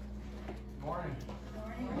Morning.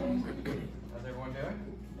 Morning. How's everyone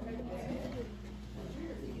doing?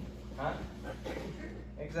 Huh?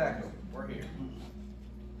 Exactly. We're here.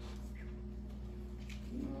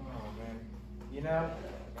 Oh, man. You know,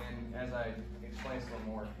 and as I explain this a little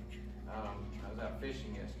more, I was out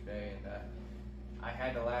fishing yesterday, and I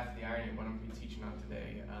had to laugh at the irony of what I'm going to be teaching on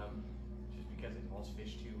today, just because it involves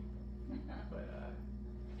fish too. But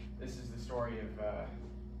this is the story of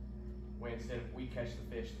when instead of we catch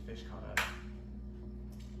the fish caught us.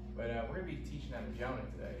 But we're going to be teaching out of Jonah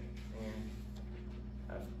today, and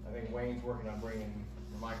I think Wayne's working on bringing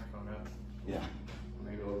the microphone up. Yeah.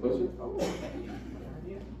 Maybe a little closer. Oh, thank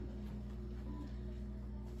you.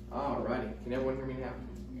 All righty. Can everyone hear me now?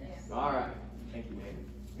 Yes. All right. Thank you, Nate.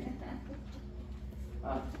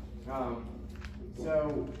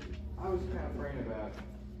 So I was kind of praying about,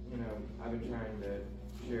 I've been trying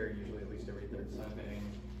to share usually at least every third Sunday.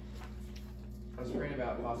 And I was praying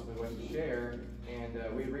about possibly what to share, and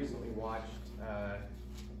we recently watched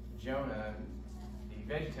Jonah, the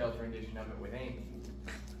VeggieTales rendition of it with Amy,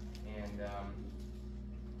 and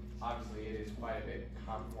obviously it is quite a bit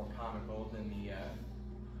more comical than the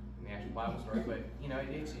actual Bible story,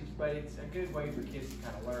 but it's a good way for kids to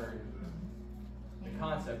kind of learn the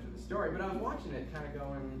concept of the story. But I was watching it, kind of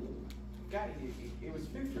going, God, it was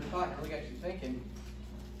food for thought, and really got you thinking.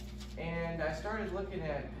 And I started looking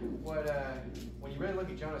at what, when you really look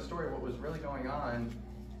at Jonah's story, what was really going on.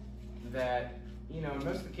 That in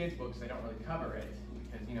most of the kids' books they don't really cover it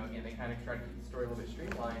because again they kind of try to keep the story a little bit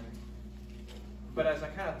streamlined. But as I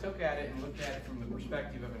kind of took at it and looked at it from the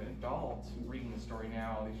perspective of an adult reading the story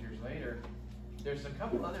now, all these years later, there's a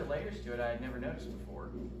couple other layers to it I had never noticed before.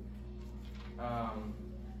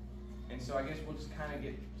 And so I guess we'll just kind of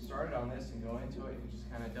get started on this and go into it and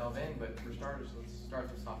just kind of delve in. But for starters, let's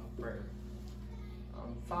start this off with prayer.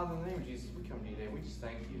 Father, in the name of Jesus, we come to you today. We just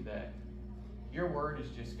thank you that your word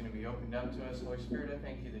is just going to be opened up to us. Holy Spirit, I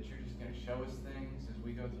thank you that you're just going to show us things as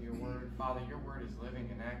we go through your word. Father, your word is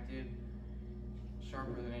living and active,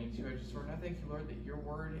 sharper than any two-edged sword. And I thank you, Lord, that your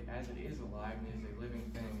word, as it is alive and is a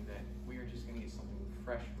living thing, that we are just going to get something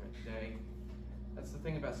fresh from it today. That's the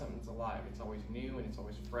thing about something that's alive. It's always new and it's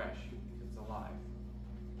always fresh because it's alive.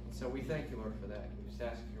 And so we thank you, Lord, for that. We just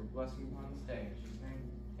ask your blessing upon this day. In Jesus'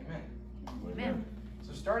 name, amen. Amen.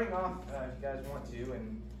 So starting off, if you guys want to,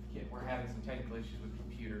 and we're having some technical issues with the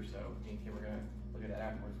computer, so we're going to look at that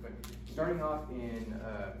afterwards. But starting off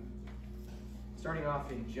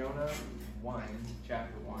in Jonah 1,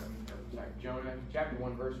 chapter 1, Jonah chapter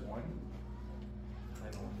 1, verse 1. I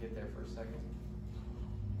don't get there for a second.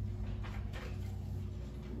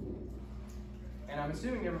 And I'm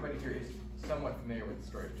assuming everybody here is somewhat familiar with the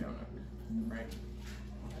story of Jonah, right?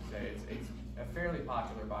 So it's a fairly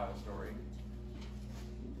popular Bible story.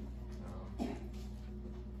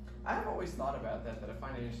 I've always thought about that I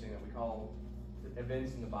find it interesting that we call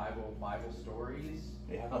events in the Bible stories.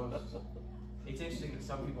 Yeah. It's interesting that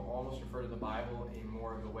some people almost refer to the Bible in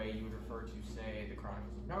more of the way you would refer to, say, the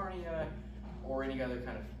Chronicles of Narnia or any other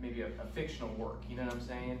kind of maybe a fictional work. You know what I'm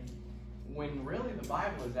saying? When really the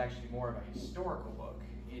Bible is actually more of a historical book.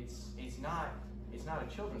 It's not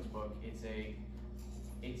a children's book. It's a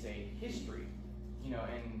history.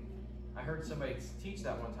 And I heard somebody teach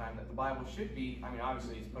that one time that the Bible should be,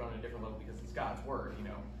 obviously it's put on a different level because it's God's word,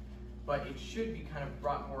 but it should be kind of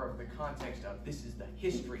brought more of the context of this is the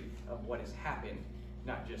history of what has happened,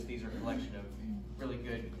 not just these are a collection of really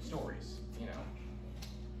good stories,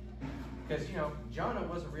 Because, Jonah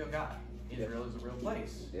was a real guy. Israel is a real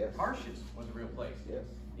place. Yes. Tarshish was a real place. Yes.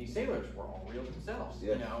 These sailors were all real themselves,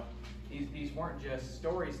 Yes. These weren't just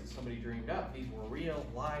stories that somebody dreamed up. These were real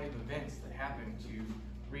live events that happened to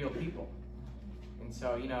real people. And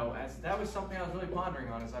so, that was something I was really pondering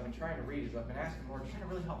on as I've been trying to read, as I've been asking the Lord, trying to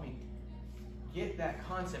really help me get that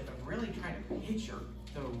concept of really trying to picture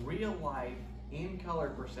the real life, in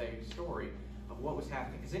color per se, story of what was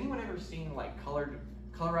happening. Has anyone ever seen like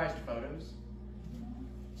colorized photos?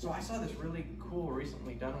 So I saw this really cool,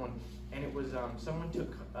 recently done one, and it was someone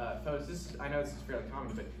took photos. I know this is fairly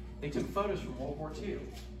common, but they took photos from World War II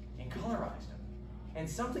and colorized them. And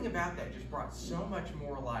something about that just brought so much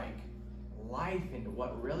more like life into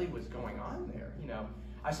what really was going on there.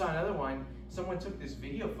 I saw another one. Someone took this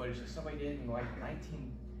video footage that somebody did in like the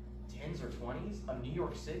 1910s or 20s of New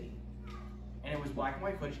York City, and it was black and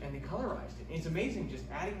white footage, and they colorized it. And it's amazing just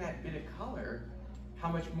adding that bit of color, how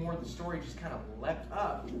much more the story just kind of leapt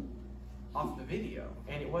up off the video.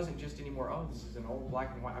 And it wasn't just anymore, oh, this is an old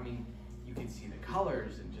black and white. You could see the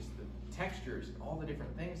colors and just the textures and all the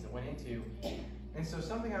different things that went into. And so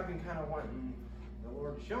something I've been kind of wanting the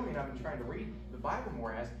Lord to show me, and I've been trying to read the Bible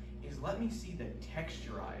more as, is let me see the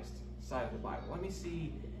texturized side of the Bible. Let me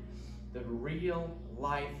see the real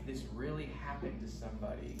life, this really happened to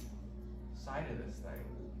somebody side of this thing.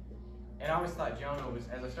 And I always thought Jonah was,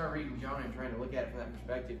 as I started reading Jonah and trying to look at it from that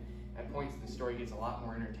perspective, at points the story gets a lot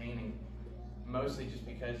more entertaining. Mostly just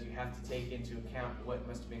because you have to take into account what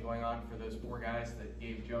must have been going on for those poor guys that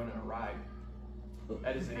gave Jonah a ride.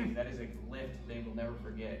 That is a lift they will never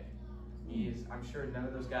forget. I'm sure none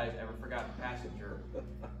of those guys ever forgot that passenger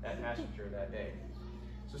that day.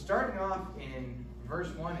 So starting off in verse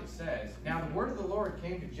 1, it says, "Now the word of the Lord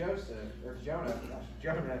came to Jonah,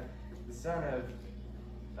 the son of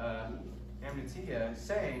Amittai,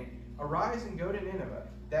 saying, Arise and go to Nineveh,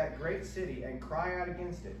 that great city, and cry out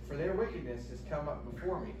against it, for their wickedness has come up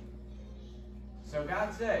before me." So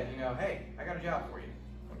God said, hey, I got a job for you.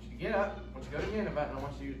 I want you to get up, I want you to go to Nineveh, and I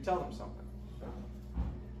want you to tell them something.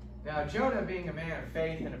 Now, Jonah, being a man of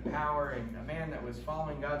faith and of power, and a man that was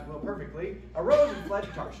following God's will perfectly, arose and fled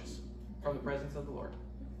to Tarshish from the presence of the Lord.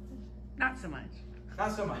 Not so much.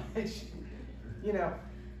 Not so much.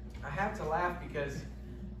 I have to laugh because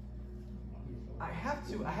I have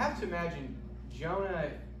to imagine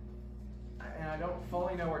Jonah, and I don't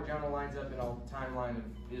fully know where Jonah lines up in all the timeline of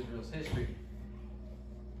Israel's history,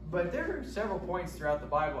 but there are several points throughout the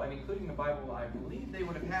Bible, and including the Bible I believe they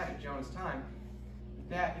would have had at Jonah's time,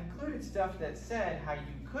 that included stuff that said how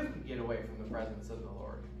you couldn't get away from the presence of the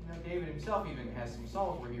Lord. David himself even has some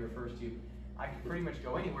psalms where he refers to, I can pretty much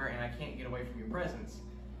go anywhere and I can't get away from your presence.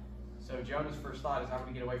 So Jonah's first thought is, I'm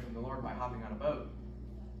going to get away from the Lord by hopping on a boat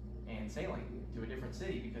and sailing to a different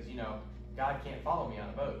city because, God can't follow me on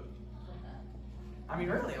a boat. I mean,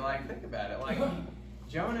 really, think about it.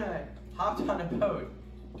 Jonah hopped on a boat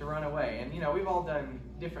to run away. And, we've all done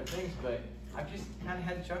different things, but I've just kind of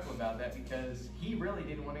had to chuckle about that because he really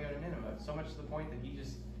didn't want to go to Nineveh, so much to the point that he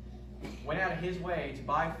just went out of his way to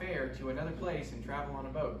buy fare to another place and travel on a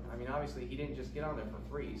boat. I mean, obviously, he didn't just get on there for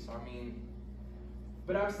free. So,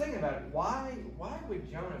 but I was thinking about it. Why would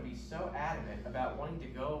Jonah be so adamant about wanting to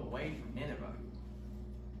go away from Nineveh?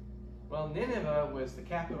 Well, Nineveh was the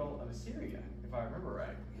capital of Assyria, if I remember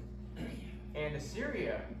right. And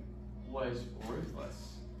Assyria was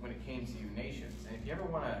ruthless when it came to nations. And if you ever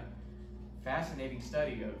want a fascinating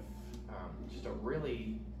study of just a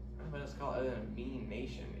really, I don't know what else to call it other than a mean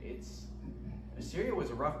nation, Assyria was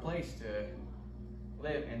a rough place to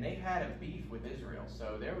live, and they had a beef with Israel.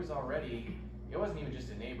 So there was already, it wasn't even just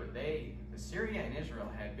a neighbor. Assyria and Israel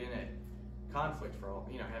had been at conflict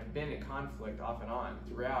have been at conflict off and on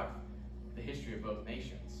throughout the history of both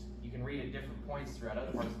nations. You can read at different points throughout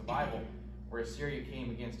other parts of the Bible where Assyria came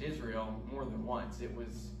against Israel more than once. There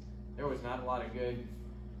was not a lot of good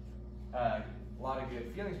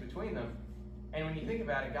feelings between them. And when you think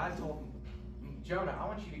about it, God told Jonah, I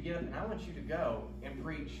want you to get up and I want you to go and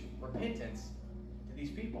preach repentance to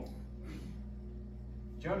these people.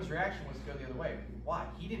 Jonah's reaction was to go the other way. Why?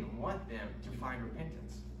 He didn't want them to find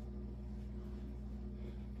repentance.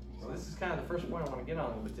 So this is kind of the first point I want to get on a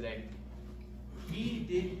little bit today. He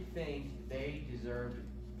didn't think they deserved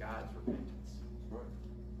God's repentance.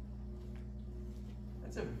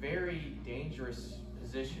 That's a very dangerous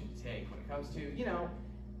position to take when it comes to,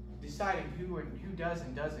 deciding who does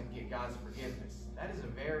and doesn't get God's forgiveness. That is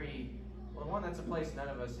that's a place none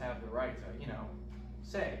of us have the right to,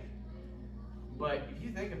 say. But if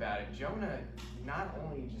you think about it, Jonah not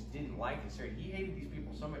only just didn't like this area, he hated these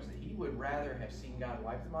people so much that he would rather have seen God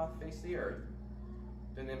wipe them off the face of the earth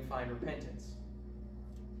than them find repentance.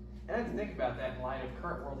 And I have to think about that in light of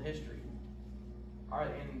current world history.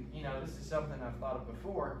 This is something I've thought of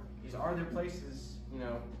before, are there places,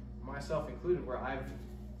 myself included, where I've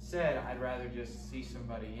said I'd rather just see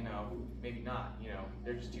somebody, maybe not,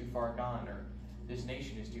 they're just too far gone, or this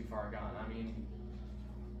nation is too far gone.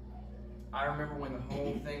 I remember when the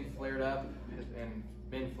whole thing flared up, and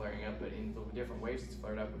been flaring up, but in the different ways it's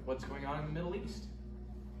flared up with what's going on in the Middle East.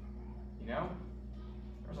 There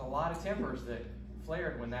was a lot of tempers that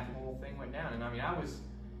flared when that whole thing went down. And that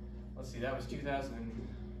was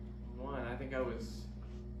 2001. I think I was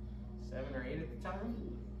 7 or 8 at the time.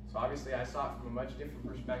 So obviously I saw it from a much different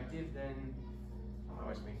perspective than, I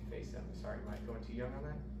always make a face at me. Sorry, am I going too young on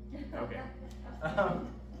that? Okay.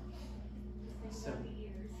 So,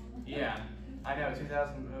 yeah, I know,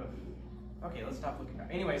 2000, okay, let's stop looking back.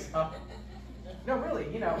 Anyways, no, really,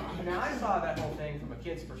 now I saw that whole thing from a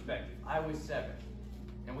kid's perspective. I was 7,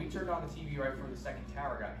 and we turned on the TV right before the second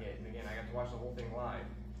tower got hit, and again, I got to watch the whole thing live.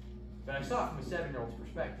 But I saw it from a 7-year-old's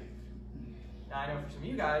perspective. Now, I know for some of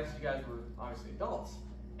you guys were obviously adults,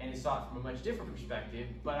 and you saw it from a much different perspective,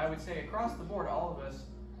 but I would say across the board, all of us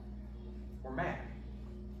were mad,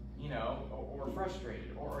 or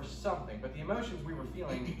frustrated, or something. But the emotions we were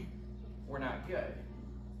feeling were not good.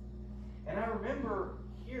 And I remember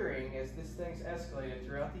hearing, as this thing's escalated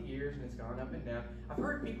throughout the years and it's gone up and down, I've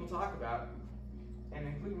heard people talk about, and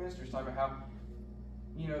including ministers talk about how,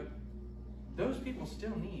 those people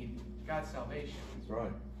still need God's salvation. That's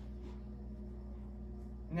right.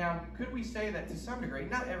 Now, could we say that to some degree,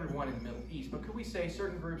 not everyone in the Middle East, but could we say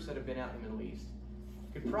certain groups that have been out in the Middle East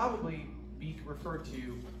could probably be referred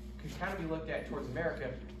to, could kind of be looked at towards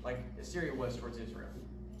America like Assyria was towards Israel?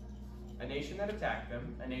 A nation that attacked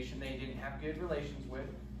them, a nation they didn't have good relations with,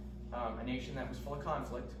 a nation that was full of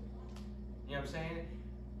conflict. You know what I'm saying?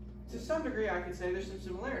 To some degree, I could say there's some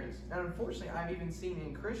similarities. And unfortunately, I've even seen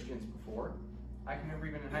in Christians before. I can remember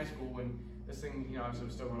even in high school when this thing, obviously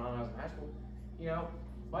was still going on when I was in high school.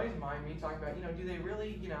 Buddies of mine, me talking about, do they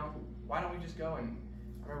really, why don't we just go and,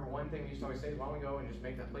 I remember one thing we used to always say is, why don't we go and just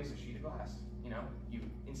make that place a sheet of glass? You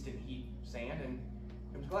instant heat sand and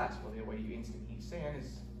it comes glass. Well, the way you instant heat sand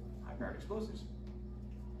is high-powered explosives.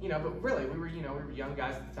 But really, we were young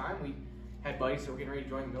guys at the time. We had buddies that were getting ready to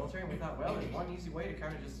join the military, and we thought, well, there's one easy way to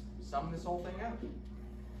kind of just sum this whole thing up.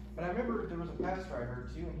 But I remember there was a pastor I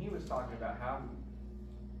heard too, and he was talking about how,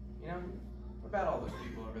 what about all those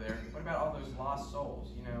people over there? What about all those lost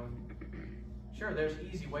souls? Sure, there's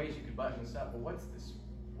easy ways you could button this up, but what's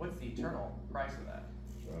the eternal price of that?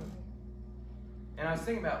 Right. And I was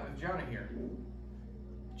thinking about with Jonah here.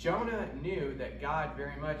 Jonah knew that God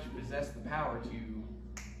very much possessed the power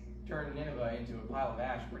to turn Nineveh into a pile of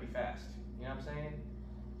ash pretty fast. You know what I'm saying?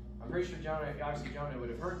 I'm pretty sure Jonah would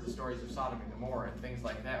have heard the stories of Sodom and Gomorrah and things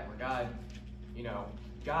like that, where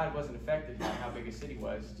God wasn't affected by how big a city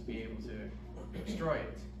was to be able to destroy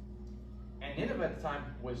it. And Nineveh at the time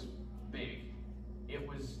was big. It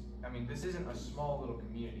was, this isn't a small little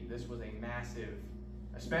community. This was a massive,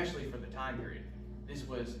 especially for the time period, this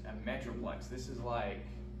was a metroplex. This is like,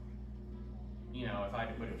 if I had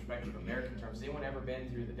to put it in perspective of American terms, has anyone ever been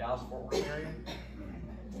through the Dallas-Fort Worth area?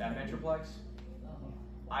 That metroplex?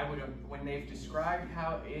 I would have, when they've described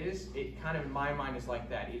how it is, it kind of in my mind is like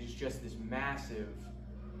that. It's just this massive,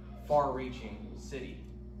 far-reaching city.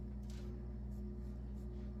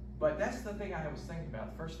 But that's the thing I was thinking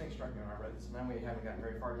about. The first thing struck me when I read this, and then we haven't gotten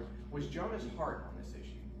very far, was Jonah's heart on this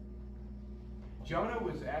issue. Jonah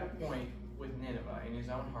was at a point with Nineveh in his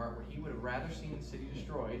own heart where he would have rather seen the city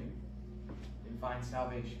destroyed than find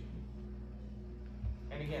salvation.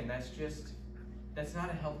 And again, that's not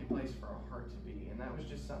a healthy place for our heart to be. And that was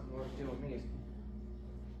just something the Lord was dealing with me is,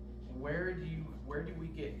 where do we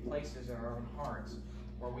get places in our own hearts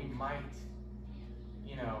where we might,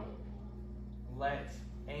 let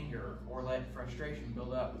anger or let frustration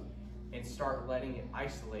build up and start letting it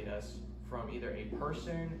isolate us from either a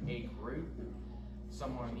person, a group,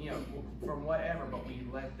 someone, from whatever, but we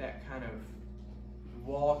let that kind of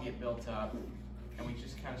wall get built up and we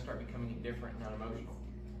just kind of start becoming indifferent and unemotional.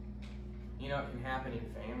 It can happen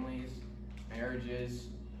in families, marriages,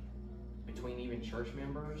 between even church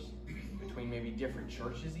members, between maybe different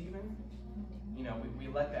churches even. We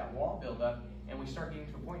let that wall build up and we start getting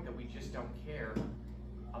to a point that we just don't care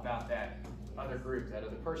about that other group, that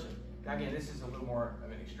other person. Now again, this is a little more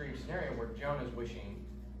of an extreme scenario where Jonah's wishing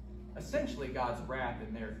essentially God's wrath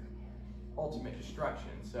and their ultimate destruction.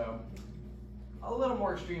 So a little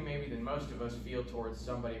more extreme maybe than most of us feel towards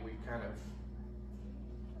somebody we've kind of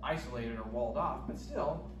isolated or walled off, but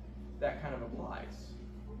still, that kind of applies.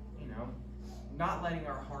 Not letting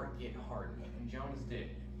our heart get hardened, and Jonah's did,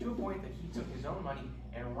 to a point that he took his own money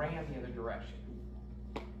and ran the other direction.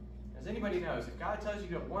 As anybody knows, if God tells you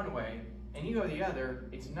to go one way and you go the other,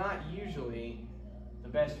 it's not usually the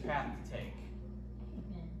best path to take.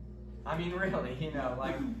 Really,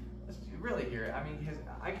 let's really hear it. Because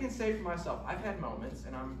I can say for myself, I've had moments,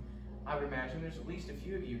 and I would imagine there's at least a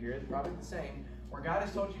few of you here, probably the same, where God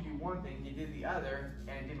has told you to do one thing, you did the other,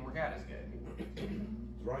 and it didn't work out as good.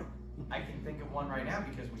 Right. I can think of one right now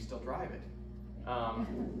because we still drive it. I'll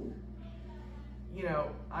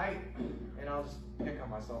just pick on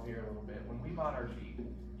myself here a little bit. When we bought our Jeep,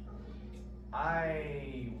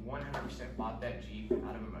 I 100% bought that Jeep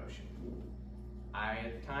out of emotion. I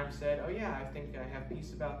at the time said, oh yeah, I think I have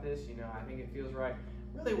peace about this, I think it feels right.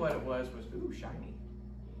 Really what it was, ooh, shiny.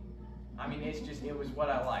 It was what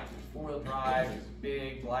I liked. It was four-wheel drive, it was a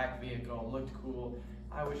big black vehicle, looked cool.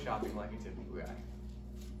 I was shopping like a typical guy.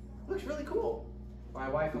 Looks really cool. My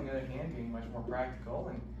wife, on the other hand, being much more practical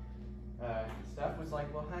and stuff, was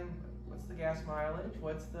like, well, hun, what's the gas mileage?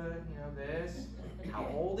 What's the, this? How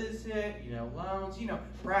old is it? Loans,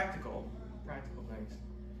 practical things.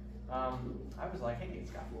 I was like, hey,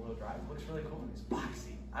 it's got four-wheel drive. It looks really cool. It's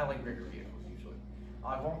boxy. I like bigger vehicles usually.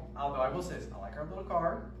 Although I will say this, I like our little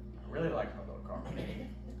car. I really like our little car.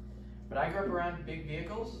 But I grew up around big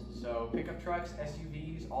vehicles, so pickup trucks,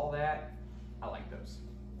 SUVs, all that, I like those.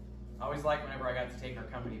 I always liked whenever I got to take our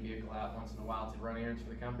company vehicle out once in a while to run errands for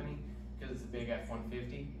the company, because it's a big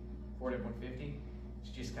F-150, Ford F-150.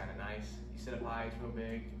 It's just kind of nice. You sit up high, it's real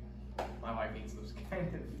big. My wife needs those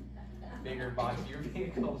kind of bigger, boxier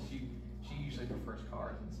vehicles. She usually prefers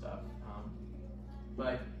cars and stuff.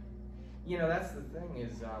 But, you know, that's the thing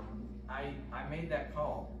is, I made that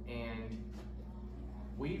call, and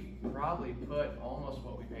we've probably put almost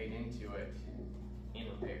what we paid into it in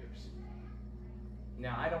repairs.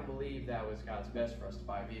 Now, I don't believe that was God's best for us to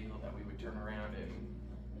buy a vehicle that we would turn around and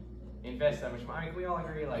invest that much money. I mean, we all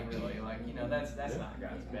agree, like, really, like, you know, that's not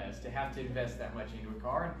God's best, to have to invest that much into a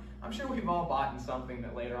car. And I'm sure we've all bought in something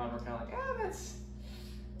that later on we're kind of like, that's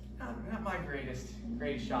not my greatest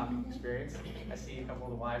shopping experience. I see a couple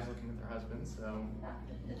of the wives looking at their husbands, so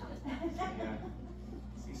yeah,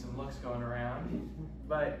 see some looks going around.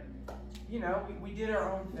 But, you know, we did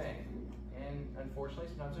our own thing, and unfortunately,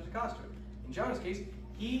 sometimes there's a cost to it. In Jonah's case,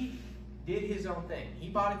 he did his own thing. He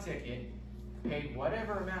bought a ticket, paid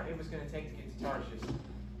whatever amount it was going to take to get to Tarshish,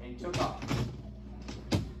 and he took off.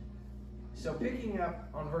 So picking up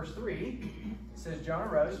on verse 3, it says, Jonah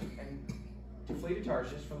rose and to flee to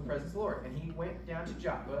Tarshish from the presence of the Lord. And he went down to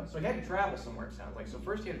Joppa. So he had to travel somewhere, it sounds like. So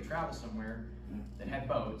first he had to travel somewhere that had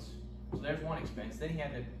boats. So there's one expense. Then he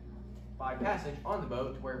had to buy passage on the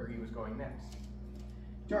boat to wherever he was going next.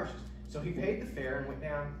 Tarshish. So he paid the fare and went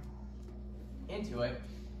down into it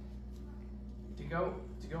to go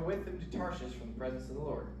with them to Tarshish from the presence of the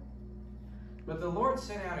Lord. But the Lord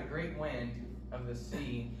sent out a great wind of the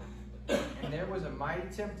sea, and there was a mighty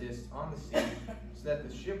tempest on the sea, so that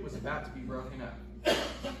the ship was about to be broken up.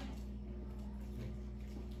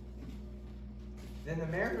 Then the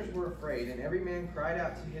mariners were afraid, and every man cried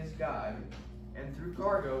out to his God, and threw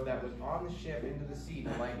cargo that was on the ship into the sea to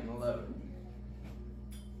lighten the load.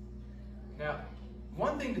 Now,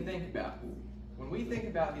 one thing to think about, when we think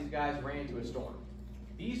about these guys ran into a storm,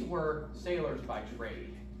 these were sailors by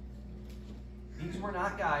trade. These were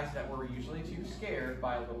not guys that were usually too scared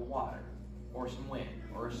by a little water, or some wind,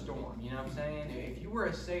 or a storm. You know what I'm saying? If you were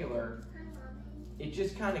a sailor, it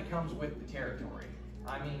just kind of comes with the territory.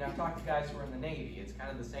 I mean, I've talked to guys who are in the Navy. It's kind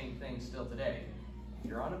of the same thing still today. If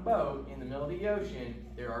you're on a boat in the middle of the ocean,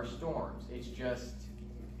 there are storms. It's just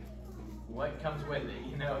what comes with it.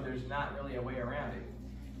 You know, there's not really a way around it.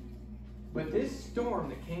 But this storm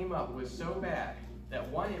that came up was so bad that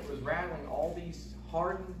one, it was rattling all these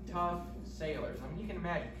hardened, tough sailors. I mean, you can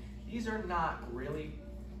imagine, these are not really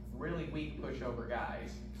weak pushover guys.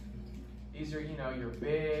 These are, you know, your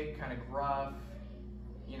big, kind of gruff,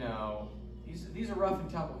 you know, these are rough and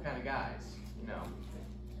tumble kind of guys, you know.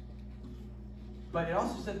 But it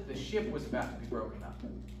also said that the ship was about to be broken up.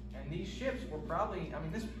 And these ships were probably, I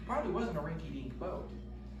mean, this probably wasn't a rinky-dink boat.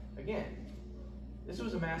 Again, this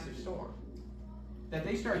was a massive storm. That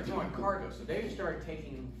they started throwing cargo, so they started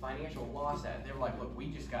taking financial loss at it. They were like, look, we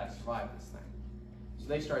just got to survive this thing. So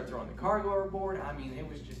they started throwing the cargo overboard. I mean, it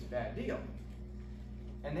was just a bad deal.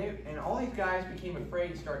 And all these guys became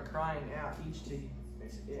afraid and started crying out,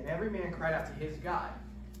 and every man cried out to his God.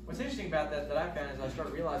 What's interesting about that I found is I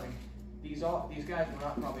started realizing these guys were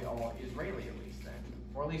not probably all Israeli at least then.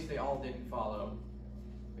 Or at least they all didn't follow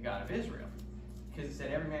the God of Israel. Because it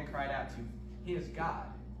said every man cried out to his God.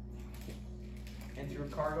 And threw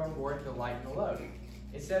cargo on board to lighten the load.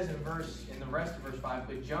 It says in the rest of verse 5,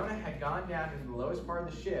 but Jonah had gone down into the lowest part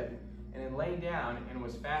of the ship and had lain down and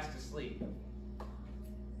was fast asleep.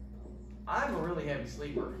 I'm a really heavy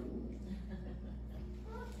sleeper.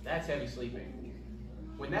 That's heavy sleeping.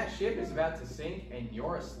 When that ship is about to sink and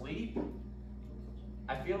you're asleep,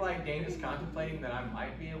 I feel like Dana's contemplating that I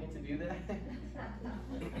might be able to do that.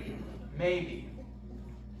 Maybe.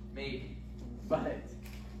 But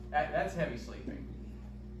that's heavy sleeping.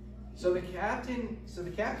 So the captain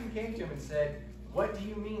came to him and said, what do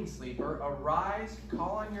you mean, sleeper? Arise,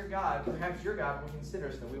 call on your God. Perhaps your God will consider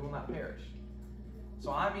us that we will not perish.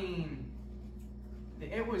 So I mean,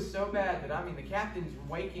 it was so bad that, I mean, the captain's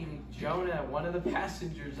waking Jonah, one of the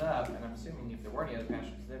passengers, up, and I'm assuming if there were any other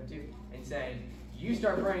passengers, them too, and saying, you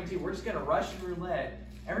start praying too. We're just going to Russian roulette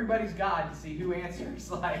everybody's God to see who answers.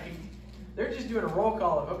 Like, they're just doing a roll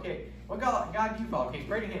call of, okay, what God do you follow? Okay,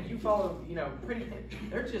 pray to him. You follow, you know, pray to him.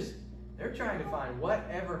 They're trying to find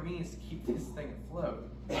whatever means to keep this thing afloat.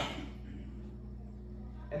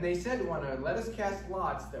 And they said to one another, let us cast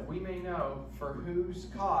lots that we may know for whose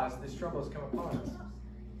cause this trouble has come upon us.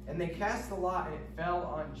 And they cast the lot, and it fell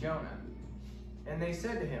on Jonah. And they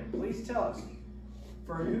said to him, please tell us,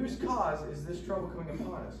 for whose cause is this trouble coming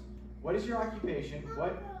upon us? What is your occupation?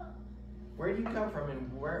 where do you come from,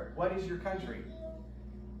 and what is your country?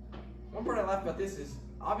 One part I laugh about this is,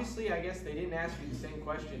 obviously, I guess they didn't ask you the same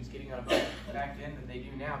questions getting on a boat back then that they do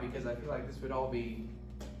now, because I feel like this would all be,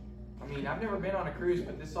 I mean, I've never been on a cruise,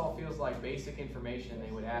 but this all feels like basic information they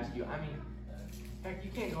would ask you. I mean, heck, you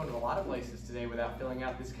can't go into a lot of places today without filling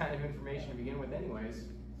out this kind of information to begin with anyways.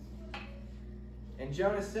 And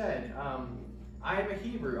Jonah said, I am a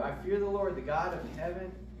Hebrew. I fear the Lord, the God of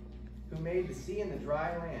heaven, who made the sea and the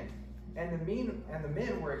dry land. And the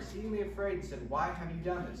men were exceedingly afraid and said, why have you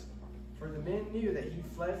done this? For the men knew that he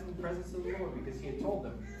fled from the presence of the Lord because he had told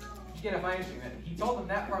them. Again, I find interesting that he told them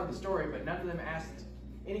that part of the story, but none of them asked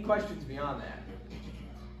any questions beyond that.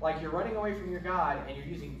 Like, you're running away from your God and you're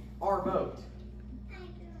using our boat.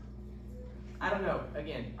 I don't know.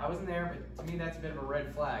 Again, I wasn't there, but to me that's a bit of a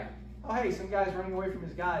red flag. Oh, hey, some guy's running away from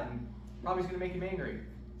his God and probably going to make him angry.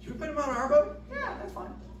 Should we put him on our boat? Yeah, that's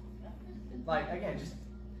fine. Like, again, just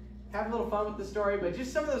have a little fun with the story, but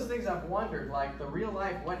just some of those things I've wondered, like the real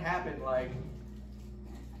life, what happened, like,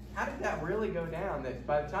 how did that really go down? That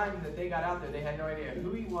by the time that they got out there, they had no idea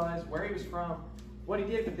who he was, where he was from, what he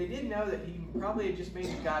did, but they did know that he probably had just made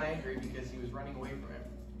God angry because he was running away from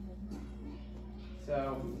him.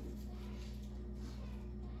 So,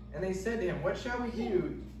 and they said to him, what shall we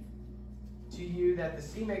do to you that the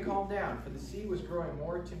sea may calm down? For the sea was growing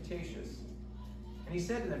more tempestuous. And he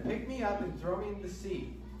said to them, pick me up and throw me into the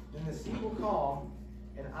sea. Then the sea will calm,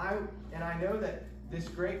 and I know that this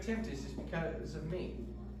great tempest is because of me.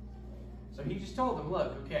 So he just told them,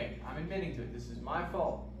 look, okay, I'm admitting to it. This is my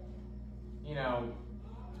fault. You know,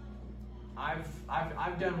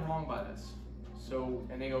 I've done wrong by this. So,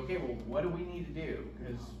 and they go, okay, well, what do we need to do?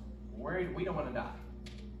 Because we don't want to die.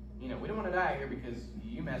 You know, we don't want to die here because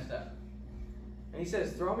you messed up. And he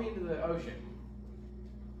says, throw me into the ocean.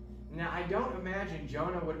 Now, I don't imagine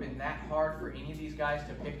Jonah would have been that hard for any of these guys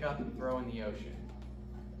to pick up and throw in the ocean.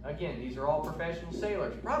 Again, these are all professional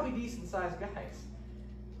sailors, probably decent-sized guys.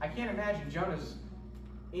 I can't imagine Jonah's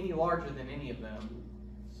any larger than any of them,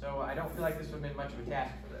 so I don't feel like this would have been much of a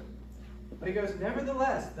task for them. But he goes,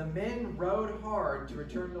 nevertheless, the men rowed hard to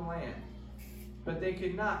return to land, but they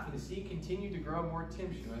could not, for the sea continued to grow more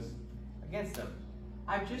tempestuous against them.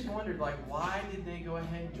 I've just wondered, like, why did they go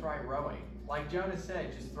ahead and try rowing? Like Jonah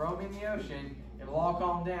said, just throw them in the ocean, it'll all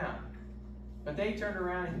calm down. But they turned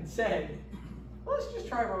around and said, well, let's just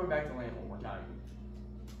try rowing back to land one more time.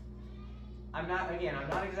 I'm not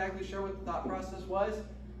exactly sure what the thought process was.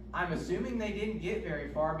 I'm assuming they didn't get very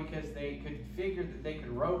far because they could figure that they could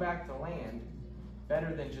row back to land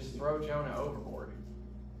better than just throw Jonah overboard.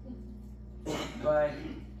 But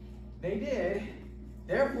they did.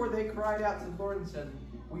 Therefore they cried out to the Lord and said,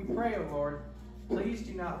 we pray, O Lord, please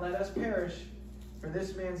do not let us perish for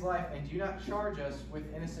this man's life, and do not charge us with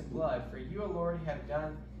innocent blood. For you, O Lord, have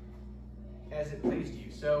done as it pleased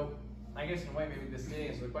you. So, I guess in a way, maybe this didn't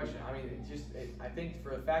answer the question. I mean, I think for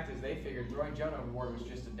the fact is they figured throwing Jonah overboard was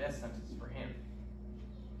just a death sentence for him.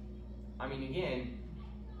 I mean, again,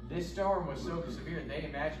 this storm was so severe, they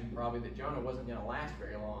imagined probably that Jonah wasn't going to last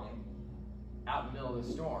very long out in the middle of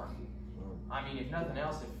the storm. I mean, if nothing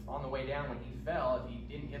else, if on the way down when he fell, if he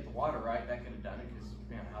didn't hit the water right, that could have done it because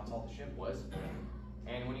you know how tall the ship was.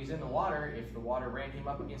 And when he's in the water, if the water ran him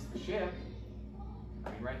up against the ship,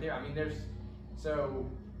 I mean, right there, I mean, so,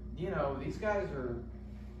 you know, these guys are,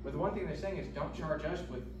 but the one thing they're saying is don't charge us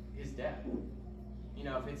with his death. You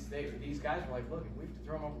know, these guys are like, look, if we have to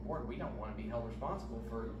throw him overboard, we don't want to be held responsible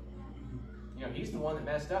for, you know, he's the one that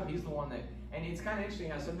messed up, he's the one that, and it's kind of interesting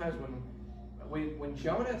how sometimes when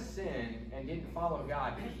Jonah sinned and didn't follow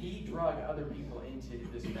God, he drug other people into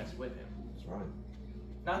this mess with him. That's right.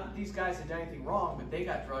 Not that these guys had done anything wrong, but they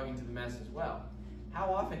got drugged into the mess as well.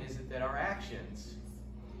 How often is it that our actions,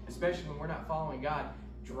 especially when we're not following God,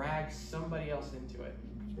 drag somebody else into it?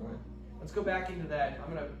 That's right. Let's go back into that.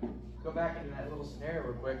 I'm going to go back into that little scenario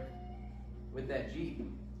real quick with that Jeep.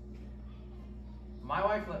 My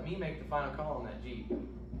wife let me make the final call on that Jeep.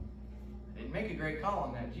 I didn't make a great call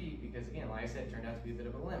on that Jeep because, again, like I said, it turned out to be a bit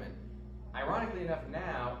of a lemon. Ironically enough,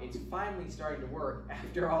 now it's finally starting to work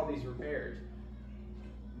after all these repairs.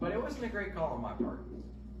 But it wasn't a great call on my part.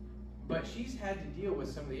 But she's had to deal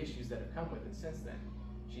with some of the issues that have come with it since then.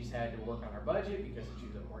 She's had to work on her budget because it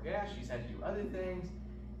chews up more gas. She's had to do other things.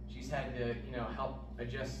 She's had to, you know, help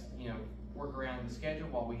adjust, you know, work around the schedule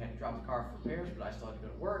while we had to drop the car for repairs, but I still had to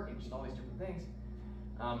go to work and just all these different things.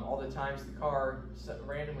 All the times the car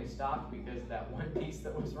randomly stopped because of that one piece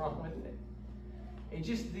that was wrong with it. It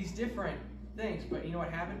just, these different things, but you know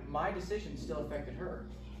what happened? My decision still affected her.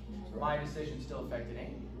 My decision still affected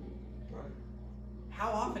Amy. Right.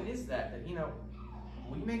 How often is that, you know,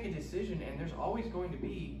 we make a decision and there's always going to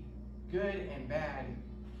be good and bad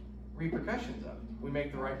repercussions of it. We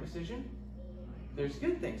make the right decision, there's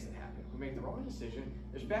good things that happen. We make the wrong decision,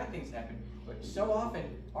 there's bad things that happen. But so often,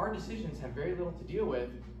 our decisions have very little to deal with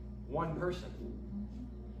one person.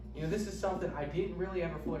 You know, this is something I didn't really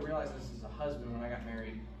ever fully realize this as a husband when I got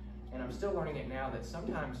married. And I'm still learning it now, that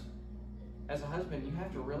sometimes, as a husband, you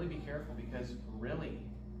have to really be careful, because really,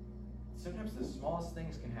 sometimes the smallest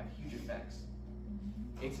things can have huge effects.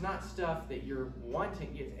 It's not stuff that you're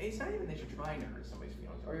wanting. It's not even that you're trying to hurt somebody's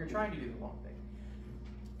feelings or you're trying to do the wrong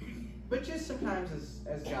thing. But just sometimes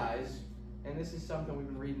as guys, and this is something we've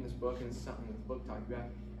been reading this book, and it's something that the book talks about.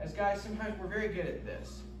 As guys, sometimes we're very good at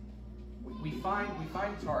this. We find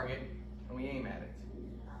a target and we aim at it.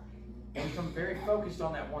 And we become very focused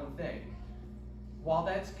on that one thing. While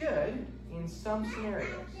that's good in some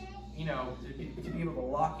scenarios, you know, to be able to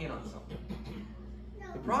lock in on something.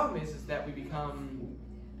 The problem is that we become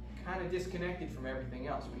kind of disconnected from everything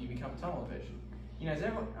else when you become tunnel vision. You know,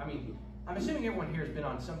 I'm assuming everyone here has been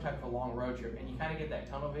on some type of a long road trip, and you kind of get that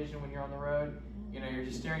tunnel vision when you're on the road. You know, you're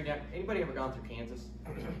just staring down. Anybody ever gone through Kansas?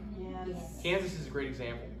 Yes. Kansas is a great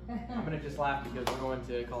example. I'm going to just laugh because we're going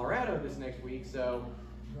to Colorado this next week, so.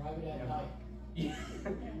 Drive it at night. Yeah.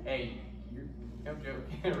 Hey, I'm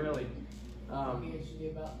joking, really. It's usually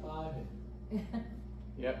about 5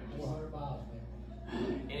 Yep. 400 miles,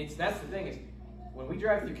 man. And that's the thing is, when we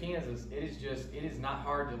drive through Kansas, it is not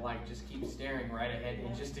hard to like just keep staring right ahead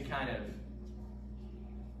and just to kind of,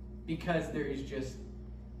 because there is just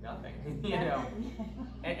nothing, you know.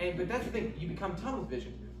 But that's the thing, you become tunnel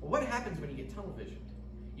vision. Well, what happens when you get tunnel vision?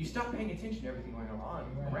 You stop paying attention to everything going on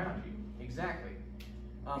around you. Exactly.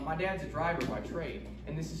 My dad's a driver by trade,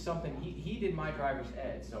 and this is something he did my driver's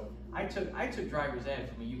ed. So I took driver's ed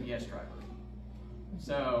from a UPS driver.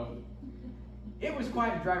 So it was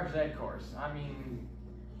quite a driver's ed course. I mean,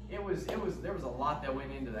 there was a lot that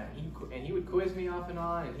went into that. He would quiz me off and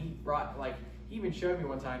on, and he even showed me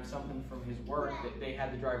one time something from his work that they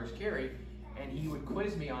had the drivers carry, and he would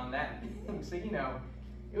quiz me on that. So you know,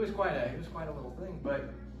 it was quite a little thing.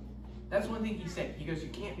 But that's one thing he said. He goes, you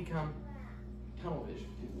can't become tunnel vision.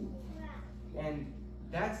 And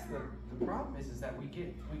that's the problem is that we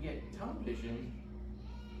get tunnel vision,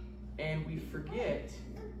 and we forget,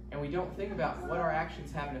 and we don't think about what our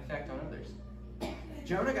actions have an effect on others.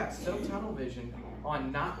 Jonah got so tunnel vision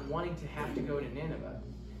on not wanting to have to go to Nineveh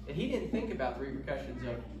that he didn't think about the repercussions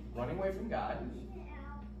of running away from God,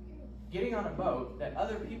 getting on a boat that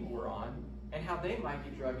other people were on, and how they might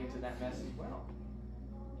get dragged into that mess as well.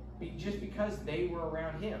 Just because they were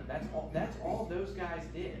around him. That's all those guys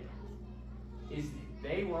did. Is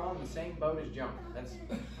they were on the same boat as Jonah. That's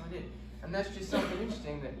all I did. And that's just something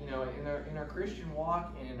interesting that, you know, in our Christian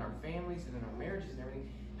walk and in our families and in our marriages and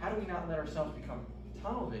everything, how do we not let ourselves become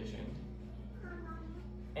tunnel visioned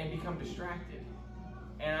and become distracted?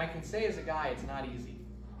 And I can say as a guy, it's not easy.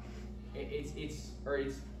 It's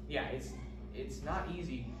not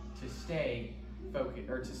easy to stay focused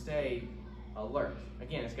or to stay alert.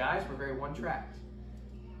 Again, as guys, we're very one-tracked.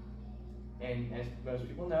 And as most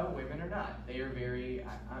people know, women are not. They are very,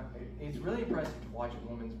 it's really impressive to watch a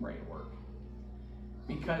woman's brain work.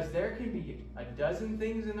 Because there can be a dozen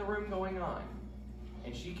things in the room going on,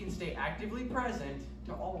 and she can stay actively present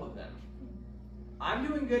to all of them. I'm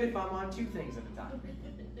doing good if I'm on 2 things at a time.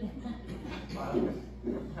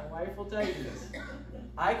 My wife will tell you this.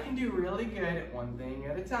 I can do really good at 1 thing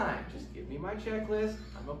at a time. Just give me my checklist,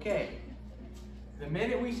 I'm okay. The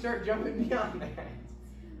minute we start jumping beyond that,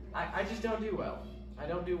 I just don't do well. I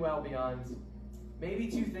don't do well beyond maybe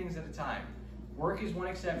 2 things at a time. Work is one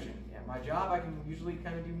exception. At my job, I can usually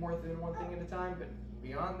kind of do more than 1 thing at a time, but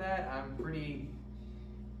beyond that, I'm pretty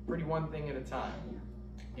 1 thing at a time.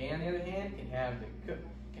 Dan, on the other hand, can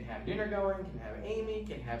have dinner going, can have Amy,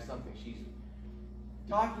 can have something she's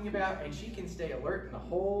talking about, and she can stay alert in the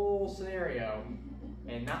whole scenario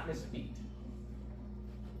and not miss a beat.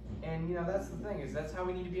 And you know, that's the thing, is that's how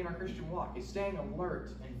we need to be in our Christian walk, is staying alert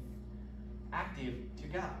and active to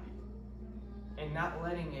God. And not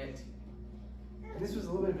letting it, and this was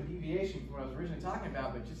a little bit of a deviation from what I was originally talking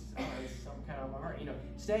about, but just it's something kind of on my heart. You know,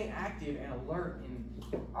 staying active and alert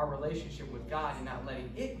in our relationship with God and not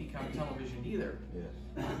letting it become tunnel vision either.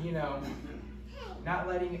 Yes. You know, not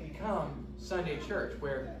letting it become Sunday church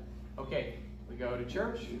where, okay, we go to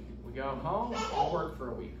church, we go home, we work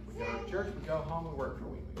for a week. We go to church, we go home, we work for a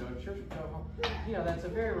week. We go to church, we go home. You know, that's a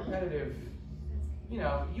very repetitive, you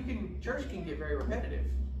know, church can get very repetitive.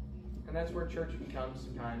 And that's where church becomes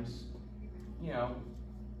sometimes, you know,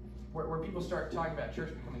 where people start talking about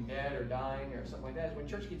church becoming dead or dying or something like that, is when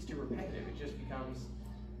church gets too repetitive, it just becomes,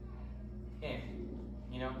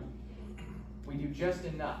 you know, we do just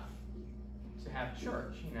enough. to have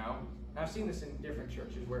church, you know. And I've seen this in different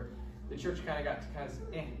churches where the church kind of got to kind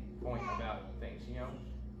of point about things, you know.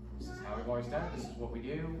 This is how we've always done it. This is what we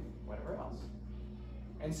do, whatever else.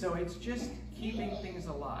 And so it's just keeping things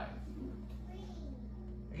alive.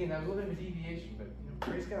 Again, that was a little bit of a deviation, but you know,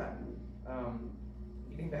 praise God.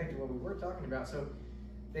 Getting back to what we were talking about. So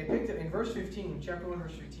they picked up, in verse 15, chapter 1,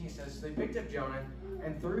 verse 15 says, so they picked up Jonah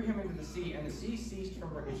and threw him into the sea, and the sea ceased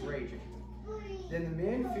from its raging. Then the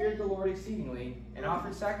men feared the Lord exceedingly and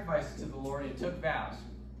offered sacrifices to the Lord and took vows.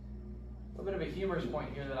 A little bit of a humorous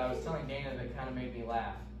point here that I was telling Dana that kind of made me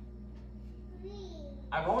laugh.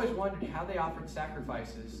 I've always wondered how they offered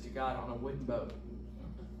sacrifices to God on a wooden boat.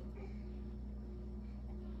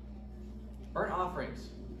 Burnt offerings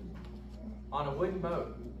on a wooden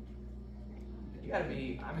boat. You gotta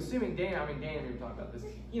be, I'm assuming Dana and we were talking about this.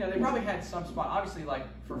 You know, they probably had some spot, obviously like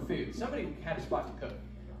for food. Somebody had a spot to cook.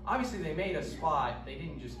 Obviously they made a spot, they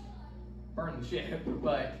didn't just burn the ship,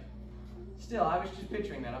 but still, I was just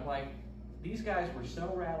picturing that. I'm like, these guys were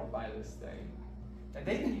so rattled by this thing that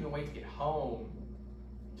they didn't even wait to get home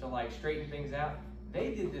to like straighten things out.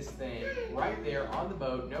 They did this thing right there on the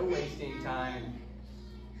boat, no wasting time.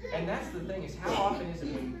 And that's the thing, is how often is it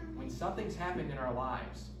when something's happened in our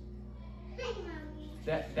lives,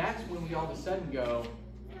 that's when we all of a sudden go,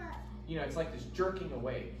 you know, it's like this jerking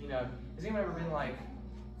awake. You know, has anyone ever been like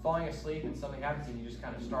falling asleep and something happens and you just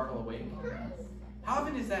kind of startle awake? How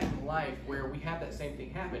often is that in life where we have that same thing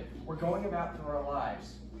happen? We're going about through our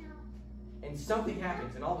lives and something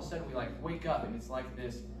happens and all of a sudden we like wake up and it's like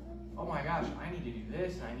this, oh my gosh, I need to do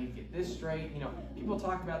this and I need to get this straight. You know, people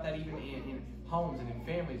talk about that even in homes and in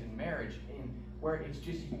families and marriage, and where it's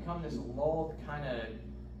just you become this lulled kind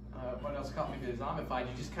of, what else called me, zombified.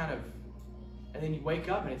 You just kind of, and then you wake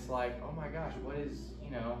up and it's like, oh my gosh, what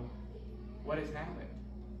has happened?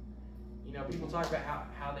 You know, people talk about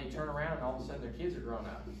how they turn around and all of a sudden their kids are grown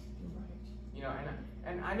up. You know,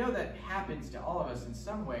 and I know that happens to all of us in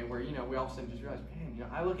some way where, you know, we all of a sudden just realize, man, you know,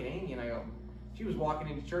 I look at Amy and I go, she was walking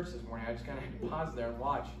into church this morning. I just kind of had to pause there and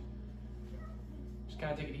watch. Just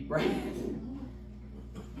kind of take a deep breath.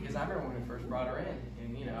 Because I remember when we first brought her in,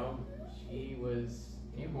 and, you know, she was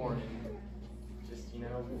newborn and just, you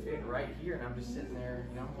know, fit right here. And I'm just sitting there,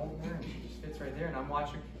 you know, holding her, and she just fits right there. And I'm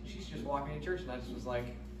watching her. She's just walking in church, and I just was like,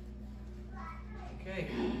 okay,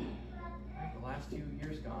 the last 2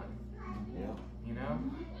 years gone. Yeah. You know?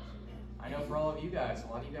 I know for all of you guys, a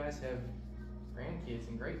lot of you guys have grandkids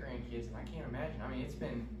and great-grandkids, and I can't imagine. I mean, it's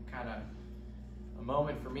been kind of a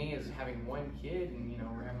moment for me as having one kid, and, you know,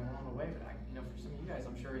 we're having one on the way, but you know, for some of you guys,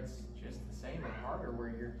 I'm sure it's just the same or harder where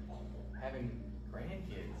you're having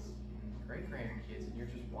grandkids and great-grandkids, and you're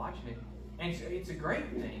just watching it. And it's a great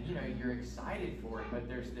thing, you know, you're excited for it, but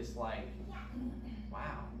there's this like,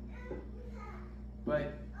 wow.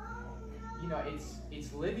 But, you know,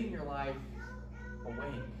 it's living your life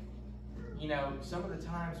awake. You know, some of the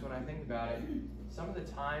times when I think about it, some of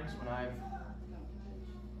the times when I've,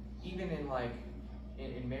 even in like,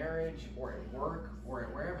 in marriage or at work or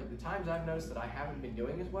at wherever, the times I've noticed that I haven't been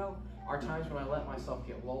doing as well are times when I let myself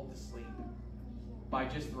get lulled to sleep by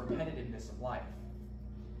just the repetitiveness of life.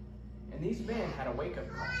 And these men had a wake-up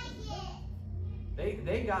call.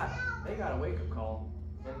 They got a wake-up call,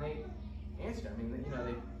 and they answered. I mean, you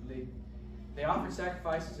know, they offered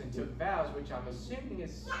sacrifices and took vows, which I'm assuming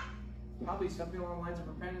is probably something along the lines of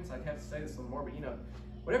repentance. I'd have to say this a little more, but you know,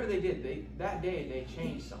 whatever they did, that day they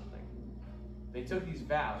changed something. They took these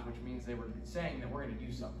vows, which means they were saying that we're going to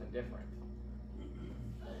do something different.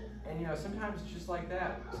 And you know, sometimes it's just like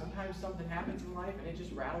that. Sometimes something happens in life and it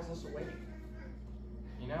just rattles us awake.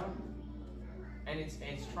 You know? And it's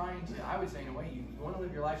trying to, I would say in a way, you want to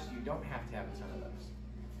live your life so you don't have to have a ton of those.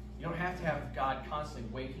 You don't have to have God constantly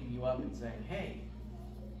waking you up and saying, hey,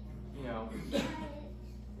 you know,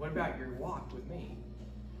 what about your walk with me?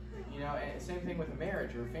 You know, and same thing with a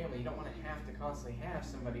marriage or a family. You don't want to have to constantly have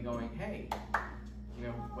somebody going, hey, you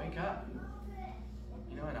know, wake up.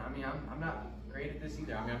 You know, and I mean, I'm not great at this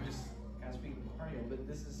either. I mean, I'm just kind of speaking from cardio, but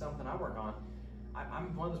this is something I work on.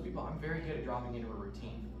 I'm one of those people, I'm very good at dropping into a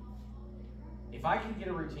routine. If I can get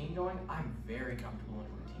a routine going, I'm very comfortable in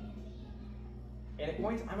a routine. And at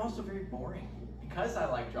points, I'm also very boring because I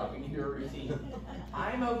like dropping into a routine.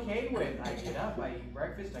 I'm okay with, I get up, I eat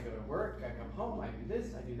breakfast, I go to work, I come home, I do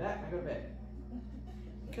this, I do that, and I go to bed.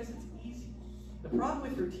 Because it's easy. The problem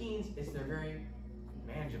with routines is they're very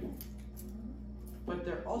manageable. But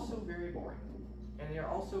they're also very boring. And they're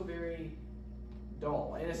also very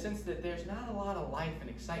dull, in a sense that there's not a lot of life and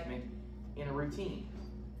excitement in a routine.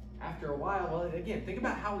 After a while, well, again, think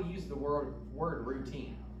about how we use the word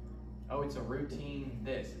routine. Oh, it's a routine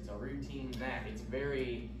this, it's a routine that. It's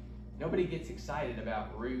very Nobody gets excited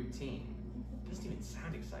about routine. It doesn't even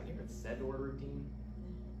sound exciting. You ever said the word routine?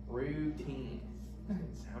 Routine. It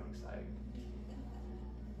doesn't sound exciting.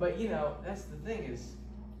 But you know, that's the thing is,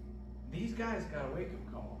 these guys got a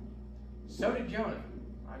wake-up call. So did Jonah.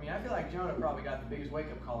 I mean, I feel like Jonah probably got the biggest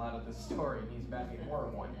wake-up call out of this story, and he's about to get more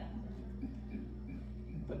than one.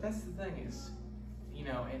 But that's the thing is, you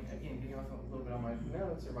know, and again, getting off a little bit on my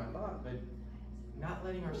notes or my thought, but not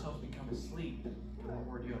letting ourselves become asleep in what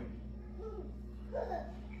we're doing.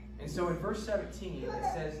 And so in verse 17, it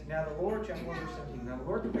says, now the Lord, chapter 1, verse 17, now the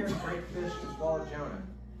Lord prepared a great fish to swallow Jonah.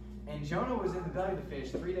 And Jonah was in the belly of the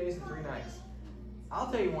fish 3 days and 3 nights.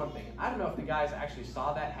 I'll tell you one thing. I don't know if the guys actually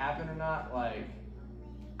saw that happen or not. Like,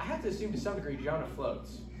 I have to assume to some degree Jonah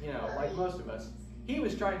floats, you know, like most of us. He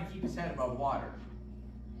was trying to keep his head above water.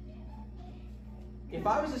 If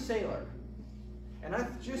I was a sailor, and I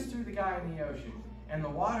just threw the guy in the ocean, and the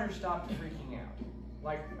water stopped freaking out,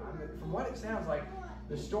 like, from what it sounds like,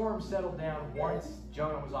 the storm settled down once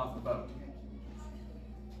Jonah was off the boat.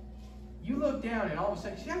 You look down, and all of a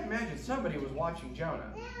sudden, you have to imagine somebody was watching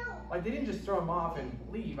Jonah. Like, they didn't just throw him off and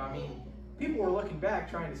leave. I mean, people were looking back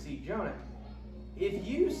trying to see Jonah. If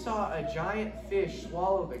you saw a giant fish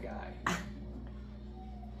swallow the guy,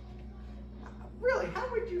 really, how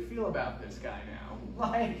would you feel about this guy now?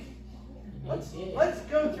 Like, let's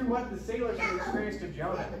go through what the sailors have experienced of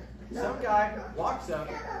Jonah. Some guy walks up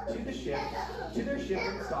to the ship, to their ship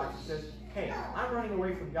in the stocks and says, hey, I'm running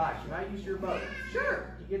away from God. Can I use your boat?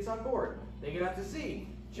 Sure. He gets on board. They get out to sea.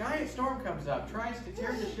 Giant storm comes up, tries to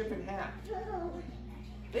tear the ship in half.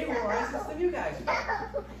 They realize it's the new guy's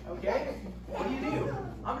fault. Okay? What do?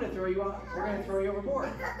 I'm going to throw you off. We're going to throw you overboard.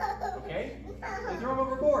 Okay? They throw him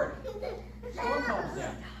overboard. Storm calms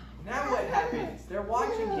down. Now what happens? They're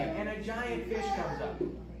watching him, and a giant fish comes up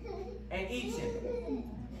and eats him.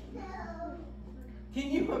 Can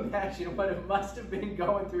you imagine what it must have been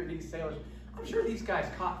going through these sailors? I'm sure these guys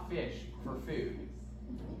caught fish for food.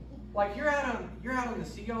 Like, you're out on the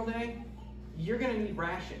sea all day, you're going to need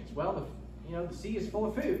rations. Well, the sea is full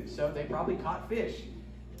of food, so they probably caught fish.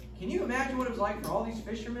 Can you imagine what it was like for all these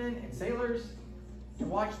fishermen and sailors to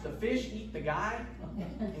watch the fish eat the guy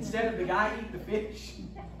instead of the guy eat the fish?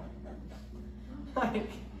 Like,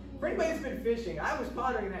 for anybody that's been fishing, I was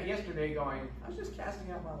pondering that yesterday going, I was just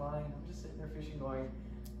casting out my line, I'm just sitting there fishing going,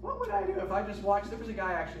 what would I do if I just watched, there was a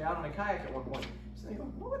guy actually out on a kayak at one point, so they go,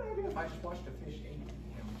 what would I do if I just watched a fish eat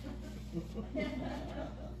him?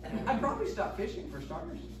 I'd probably stop fishing for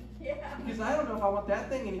starters. Yeah. Because I don't know if I want that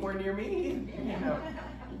thing anywhere near me. You know.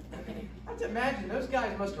 I have to imagine those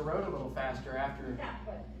guys must have rowed a little faster after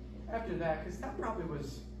that, because that probably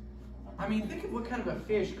was, I mean, think of what kind of a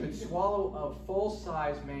fish could swallow a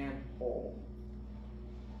full-size man whole.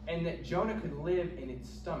 And that Jonah could live in its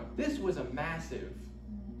stomach. This was a massive,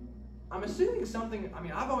 I'm assuming something, I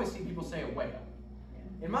mean, I've always seen people say a whale.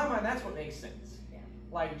 In my mind, that's what makes sense.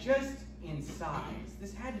 Like, just in size,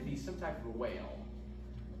 this had to be some type of a whale.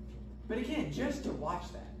 But again, just to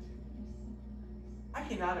watch that, I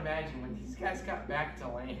cannot imagine when these guys got back to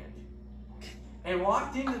land and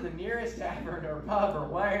walked into the nearest tavern or pub or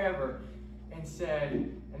wherever and said,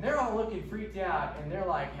 and they're all looking freaked out, and they're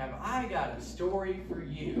like, have I got a story for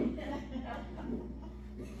you?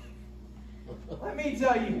 Let me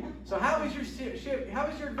tell you. So how was your ship? How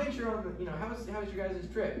was your adventure on the, how was your guys'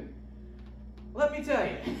 trip? Let me tell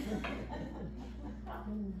you.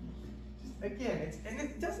 Again,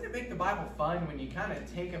 doesn't it make the Bible fun when you kind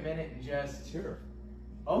of take a minute and just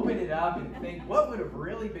open it up and think, what would have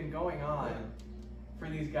really been going on for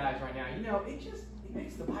these guys right now? It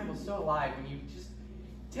makes the Bible so alive when you just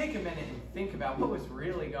take a minute and think about what was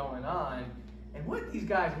really going on and what these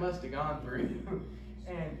guys must have gone through.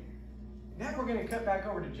 And now we're going to cut back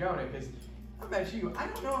over to Jonah, because how about you? I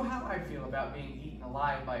don't know how I feel about being eaten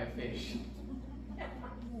alive by a fish.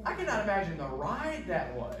 I cannot imagine the ride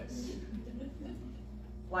that was.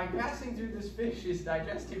 Like, passing through this fish's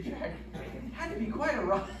digestive tract had to be quite a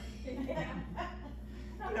ride.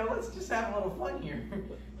 Let's just have a little fun here.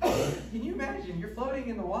 Can you imagine? You're floating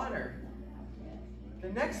in the water. The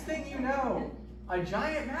next thing you know, a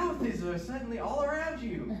giant mouth is suddenly all around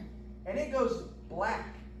you. And it goes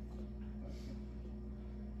black.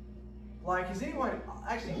 Like, has anyone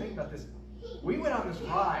actually think about this? We went on this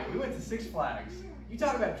ride. We went to Six Flags. You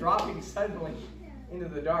talk about dropping suddenly into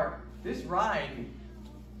the dark. This ride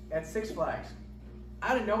at Six Flags,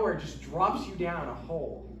 out of nowhere, just drops you down a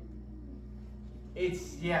hole. I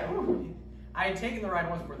had taken the ride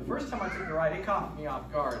once before. The first time I took the ride, it caught me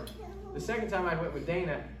off guard. The second time I went with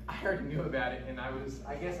Dana, I already knew about it, and I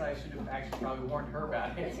guess I should have actually probably warned her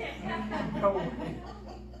about it. No way.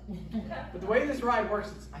 But the way this ride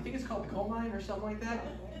works, I think it's called the coal mine or something like that.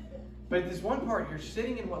 But at this one part, you're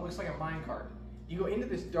sitting in what looks like a mine cart. You go into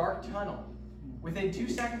this dark tunnel. Within 2 or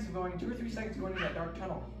 3 seconds of going into that dark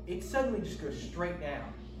tunnel, it suddenly just goes straight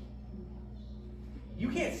down. You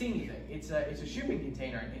can't see anything. It's a shipping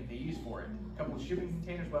container, I think they use for it. A couple of shipping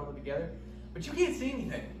containers welded together. But you can't see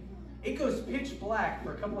anything. It goes pitch black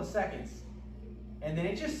for a couple of seconds, and then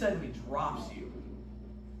it just suddenly drops you.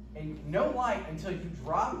 And no light until you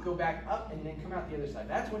drop, go back up, and then come out the other side.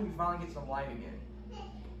 That's when you finally get some light again.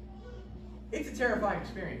 It's a terrifying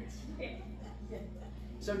experience.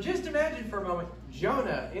 So just imagine for a moment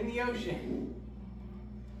Jonah in the ocean.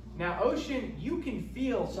 Now, ocean, you can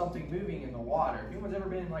feel something moving in the water. If anyone's ever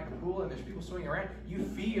been in like a pool and there's people swimming around, you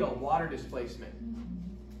feel water displacement.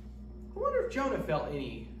 I wonder if Jonah felt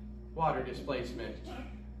any water displacement.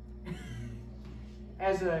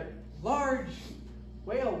 As a large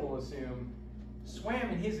whale, we'll assume, swam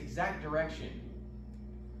in his exact direction.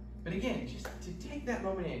 But again, just to take that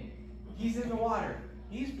moment in, he's in the water.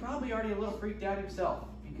 He's probably already a little freaked out himself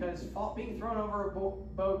because being thrown over a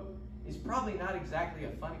boat is probably not exactly a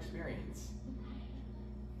fun experience.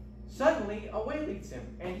 Suddenly, a whale eats him,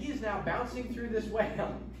 and he is now bouncing through this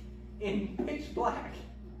whale in pitch black,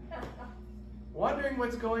 wondering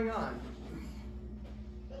what's going on.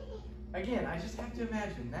 Again, I just have to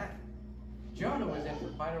imagine that Jonah was in for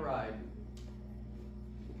quite a ride.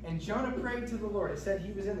 And Jonah prayed to the Lord. It said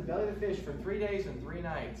he was in the belly of the fish for 3 days and 3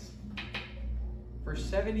 nights. For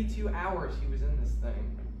 72 hours he was in this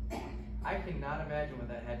thing. I cannot imagine what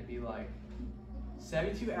that had to be like.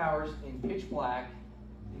 72 hours in pitch black,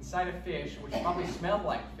 inside a fish, which probably smelled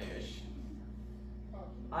like fish.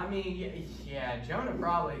 I mean, yeah, Jonah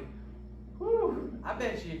probably, whew, I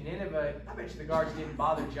bet you the guards didn't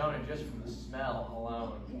bother Jonah just from the smell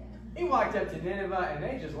alone. He walked up to Nineveh and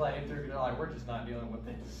they just let him through. They're like, we're just not dealing with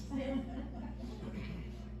this.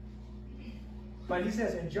 But he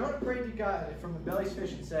says, and Jonah prayed to God from the belly of the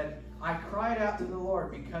fish and said, I cried out to the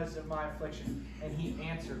Lord because of my affliction, and he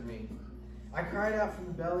answered me. I cried out from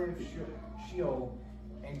the belly of Sheol,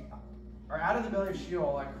 or out of the belly of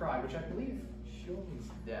Sheol I cried, which I believe Sheol means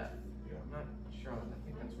death. I'm not sure. I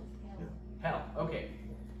think that's what. Hell. Okay.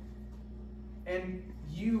 And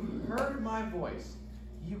you heard my voice.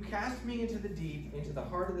 You cast me into the deep, into the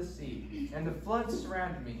heart of the sea, and the floods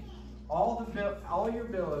surrounded me. All your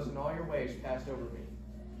billows and all your waves passed over me.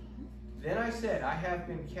 Then I said, I have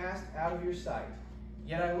been cast out of your sight.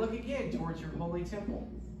 Yet I look again towards your holy temple.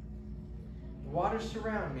 The waters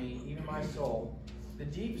surround me, even my soul. The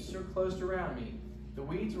deeps are closed around me. The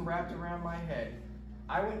weeds were wrapped around my head.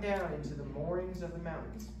 I went down into the moorings of the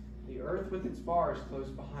mountains. The earth with its bars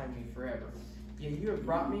closed behind me forever. Yet you have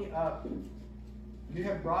brought me up. You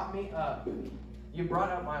have brought me up. You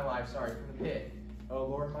brought up my life, from the pit. O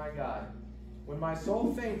Lord my God. When my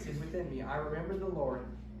soul fainted within me, I remembered the Lord,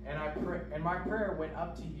 and my prayer went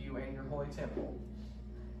up to you and your holy temple.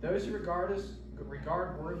 Those who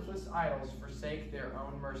regard worthless idols forsake their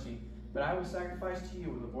own mercy, but I will sacrifice to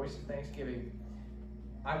you with a voice of thanksgiving.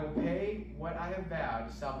 I will pay what I have vowed.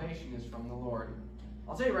 Salvation is from the Lord.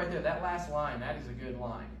 I'll tell you right there, that last line, that is a good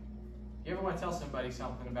line. If you ever want to tell somebody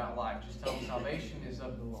something about life, just tell them salvation is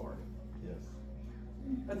of the Lord. Yes.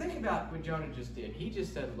 But think about what Jonah just did. He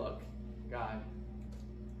just said, look, God,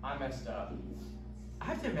 I messed up. I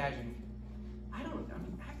have to imagine,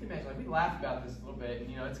 like we laugh about this a little bit,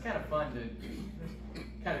 and it's kind of fun to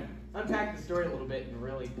kind of unpack the story a little bit and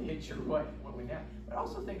really picture what went down. But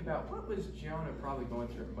also think about what was Jonah probably going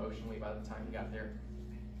through emotionally by the time he got there.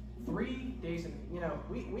 3 days,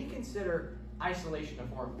 we consider isolation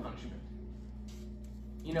a form of punishment.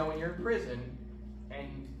 When you're in prison,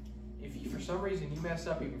 and if you, for some reason you mess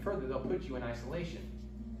up even further, they'll put you in isolation.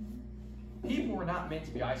 People were not meant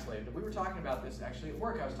to be isolated. We were talking about this actually at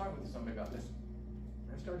work. I was talking with somebody about this.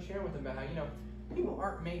 I started sharing with them about how, people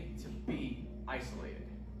aren't made to be isolated.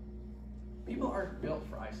 People aren't built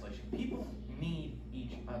for isolation. People need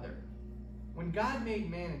each other. When God made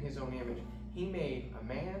man in his own image, he made a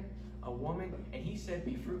man, a woman, and he said,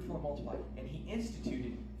 be fruitful and multiply. And he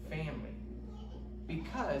instituted family.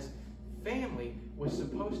 Because family was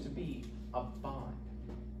supposed to be a bond.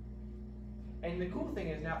 And the cool thing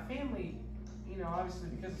is now family, obviously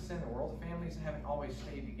because of sin in the world, families haven't always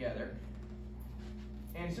stayed together.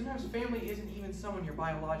 And sometimes family isn't even someone you're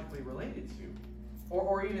biologically related to.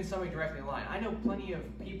 Or even somebody directly in line. I know plenty of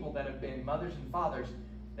people that have been mothers and fathers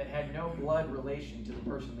that had no blood relation to the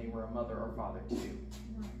person they were a mother or father to.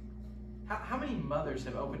 How many mothers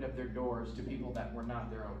have opened up their doors to people that were not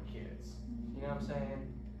their own kids? You know what I'm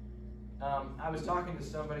saying? I was talking to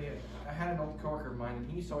somebody. I had an old coworker of mine, and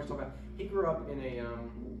he used to always talk about. He grew up in a.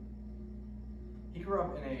 I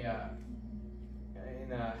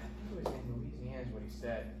think it was in Louisiana, is what he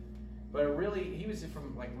said. But he was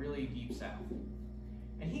from like really deep south,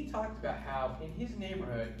 and he talked about how in his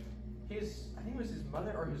neighborhood, I think it was his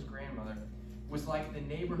mother or his grandmother, was like the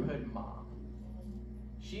neighborhood mom.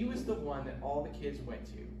 She was the one that all the kids went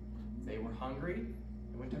to. They were hungry,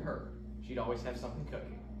 they went to her. She'd always have something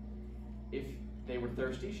cooking. If they were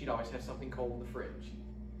thirsty, she'd always have something cold in the fridge.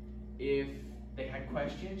 If they had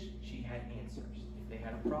questions, she had answers. If they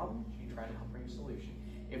had a problem, she'd try to help bring a solution.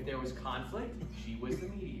 If there was conflict, she was the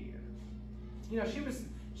mediator. You know,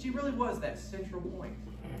 she really was that central point.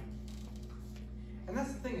 And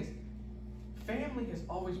that's the thing is, family has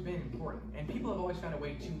always been important, and people have always found a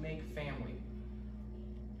way to make family.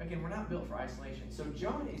 Again, we're not built for isolation. So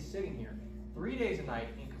Jonah is sitting here 3 days a night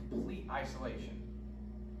in complete isolation,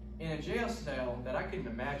 in a jail cell that I couldn't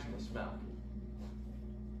imagine the smell.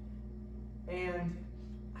 And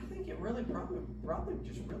I think it really probably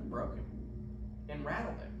just really broke him and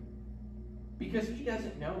rattled him, because he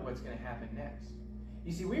doesn't know what's going to happen next.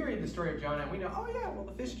 You see, we read the story of Jonah and we know, oh yeah, well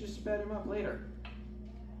the fish just sped him up later.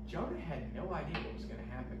 Jonah had no idea what was going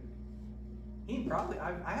to happen. He probably,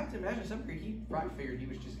 I have to imagine some degree, he probably figured he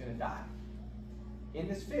was just going to die in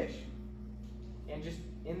this fish and just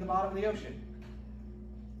in the bottom of the ocean.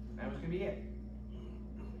 That was going to be it.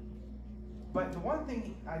 But the one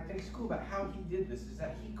thing I think is cool about how he did this is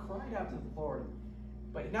that he cried out to the Lord.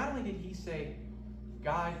 But not only did he say,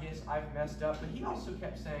 God, yes, I've messed up, but he also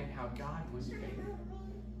kept saying how God was faithful.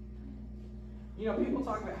 You know, people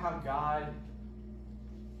talk about how God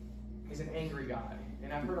is an angry God.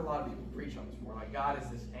 And I've heard a lot of people preach on this before. Like, God is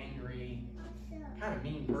this angry, kind of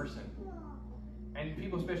mean person. And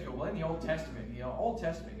people especially go, well, in the Old Testament, Old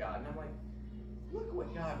Testament God. And I'm like, look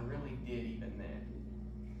what God really did even then.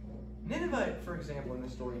 Nineveh, for example, in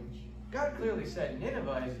this story, God clearly said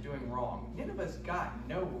Nineveh is doing wrong. Nineveh's got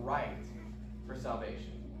no right for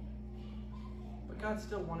salvation. But God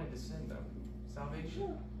still wanted to send them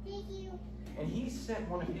salvation. And he sent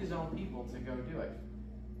one of his own people to go do it.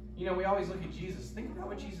 You know, we always look at Jesus. Think about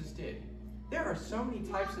what Jesus did. There are so many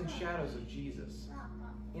types and shadows of Jesus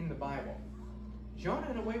in the Bible. Jonah,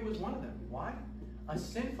 in a way, was one of them. Why? A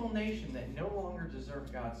sinful nation that no longer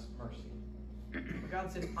deserved God's mercy. But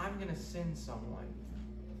God said, I'm going to send someone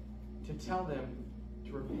to tell them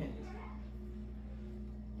to repent.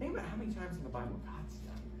 Think about how many times in the Bible God's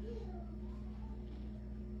done that.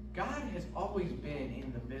 God has always been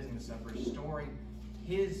in the business of restoring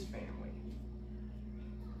his family.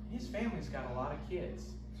 His family's got a lot of kids.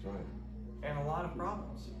 That's right. And a lot of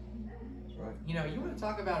problems. That's right. You know, you want to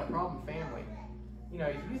talk about a problem family. You know,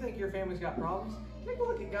 if you think your family's got problems, take a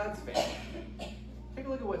look at God's family. Take a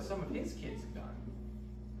look at what some of his kids have done.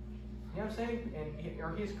 You know what I'm saying?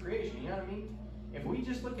 Or his creation, you know what I mean? If we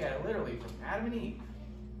just look at it literally from Adam and Eve,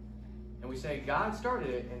 and we say God started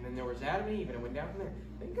it, and then there was Adam and Eve, and it went down from there.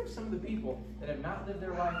 Think of some of the people that have not lived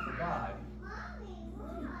their life for God,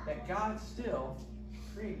 that God still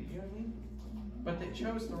created, you know what I mean? But that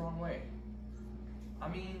chose the wrong way. I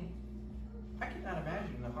mean, I cannot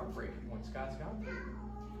imagine the heartbreak once God's gone through.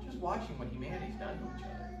 Just watching what humanity's done to each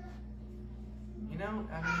other. You know,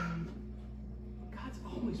 I mean, God's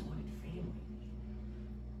always wanted family.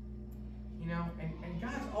 You know, and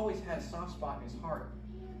God's always had a soft spot in his heart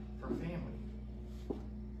for family.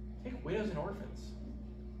 Take widows and orphans.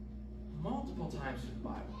 Multiple times in the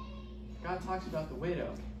Bible, God talks about the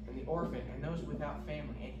widow and the orphan and those without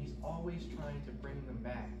family, and he's always trying to bring them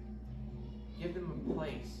back. Give them a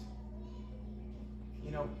place.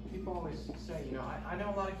 You know, people always say, you know, I know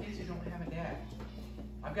a lot of kids who don't have a dad.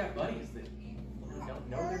 I've got buddies that don't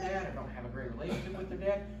know their dad or don't have a great relationship with their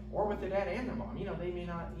dad or with their dad and their mom. You know, they may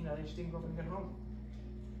not, you know, they just didn't grow up in a good home.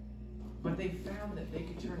 But they found that they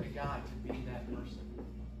could turn to God to be that person.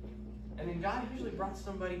 And then God usually brought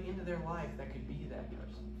somebody into their life that could be that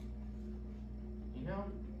person. You know?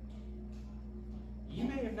 You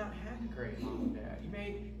may have not had a great mom and dad.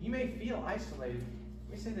 You may feel isolated.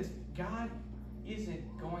 Let me say this, God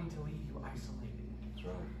isn't going to leave you isolated. That's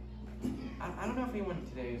right. I don't know if anyone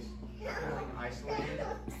today is feeling isolated.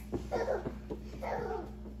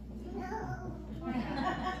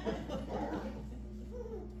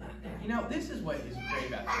 You know, this is what is great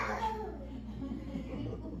about church.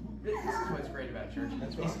 This is what's great about church.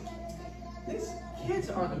 That's right. Kids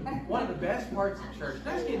are one of the best parts of church.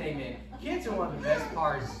 Let's get an amen. Kids are one of the best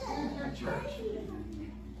parts of church.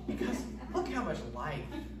 Because look how much life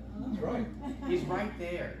That's right. is right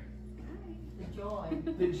there. The joy.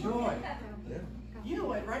 The joy. Yeah. You know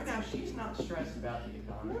what? Right now, she's not stressed about the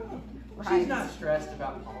economy. Right. She's not stressed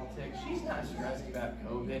about politics. She's not stressed about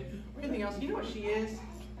COVID or anything else. You know what she is?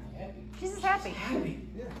 Happy. She's just happy. Happy.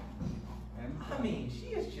 Yeah. And I mean, she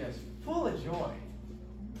is just full of joy.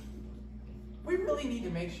 We really need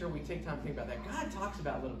to make sure we take time to think about that. God talks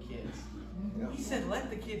about little kids. yeah. He said, let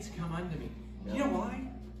the kids come unto me. You Yeah. know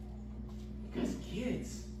why? Because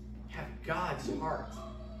kids have God's heart.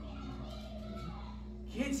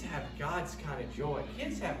 Kids have God's kind of joy.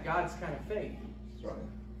 Kids have God's kind of faith. That's right.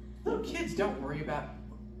 Little kids don't worry about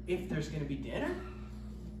if there's going to be dinner,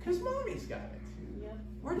 because mommy's got it.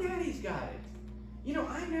 Or daddy's got it. You know,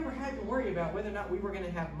 I never had to worry about whether or not we were going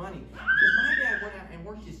to have money, because my dad went out and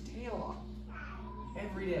worked his tail off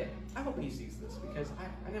every day. I hope he sees this, because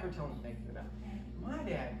I never tell him thank you about it. My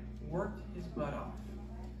dad worked his butt off.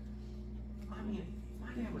 I mean,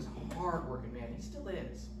 my dad was a hard-working man. He still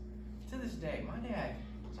is. To this day, my dad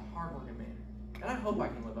was a hard-working man. And I hope I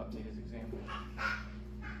can live up to his example.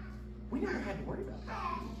 We never had to worry about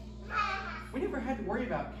that. We never had to worry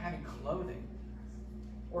about having clothing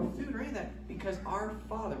or food or any of that, because our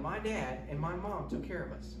father, my dad, and my mom took care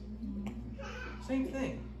of us. Same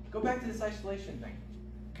thing. Go back to this isolation thing.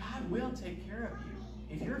 God will take care of you.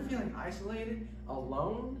 If you're feeling isolated,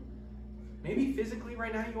 alone, maybe physically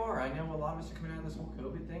right now you are. I know a lot of us are coming out of this whole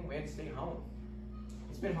COVID thing. We had to stay home.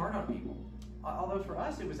 It's been hard on people. Although for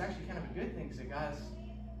us, it was actually kind of a good thing, because it got us,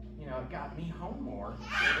 it got me home more.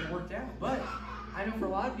 So it worked out. But I know for a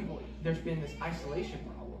lot of people, there's been this isolation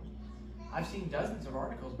problem. I've seen dozens of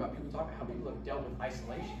articles about people talking about how people have dealt with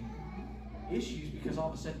isolation issues because all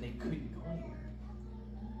of a sudden they couldn't go anywhere.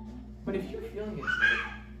 But if you're feeling it,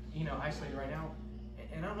 isolated right now,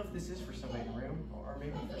 and I don't know if this is for somebody in the room or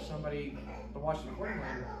maybe for somebody to watch the recording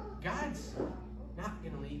later, God's not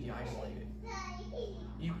going to leave you isolated.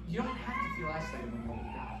 You don't have to feel isolated when you're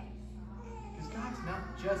with God. Because God's not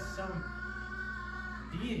just some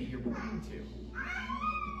deity you're praying to.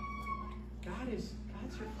 God's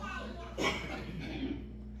your Father.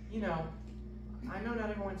 I know not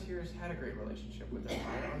everyone here has had a great relationship with their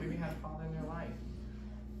Father, or maybe had a father in their life.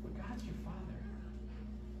 But God's your Father.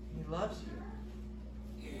 And He loves you.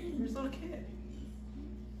 You're His little kid.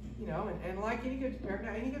 And like any good parent,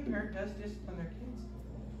 now any good parent does discipline their kids.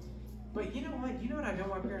 But you know what? You know what I know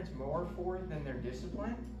my parents more for than their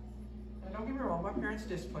discipline? And don't get me wrong, my parents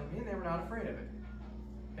disciplined me and they were not afraid of it.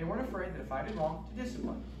 They weren't afraid that if I did wrong, to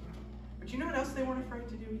discipline. But you know what else they weren't afraid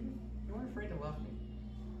to do either? They weren't afraid to love me.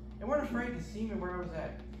 They weren't afraid to see me where I was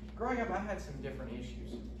at. Growing up, I had some different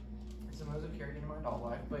issues. And some of those I've carried into my adult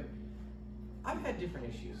life, but I've had different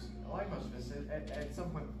issues, like most of us, at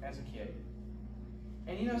some point as a kid.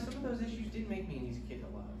 And some of those issues didn't make me an easy kid to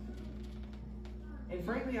love. And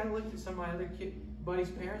frankly, I looked at some of my other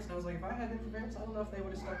buddies' parents, and I was like, if I had different parents, I don't know if they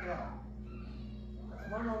would have stuck it out.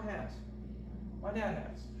 My mom has. My dad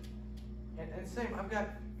has. And same, I've got,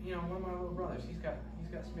 one of my little brothers, he's got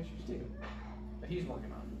some issues too, that he's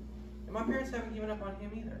working on. And my parents haven't given up on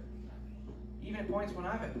him either. Even at points when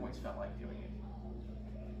I've had points felt like doing it.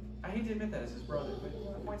 I hate to admit that as his brother, but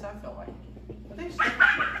at points I felt like it. But they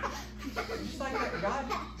just like that. God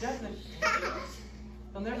doesn't leave us.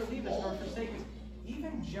 He'll never leave us nor forsake us.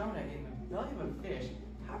 Even Jonah in the belly of a fish,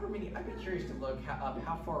 I'd be curious to look up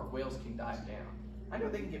how far whales can dive down. I know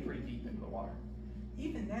they can get pretty deep into the water.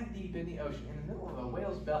 Even that deep in the ocean, in the middle of a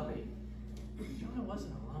whale's belly, Jonah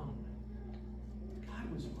wasn't alone.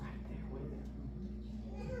 God was right there with him.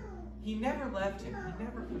 He never left him. He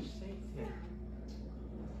never forsaken him.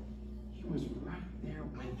 He was right there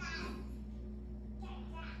with him.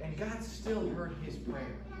 And God still heard his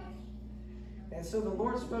prayer. And so the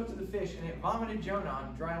Lord spoke to the fish, and it vomited Jonah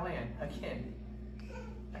on dry land. Again,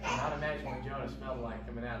 I cannot imagine what Jonah smelled like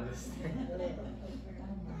coming out of this thing.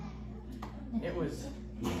 It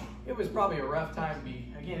was probably a rough time to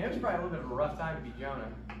be, again, it was probably a little bit of a rough time to be Jonah.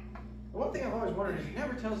 The one thing I've always wondered is it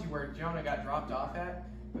never tells you where Jonah got dropped off at,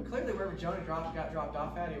 but clearly wherever Jonah got dropped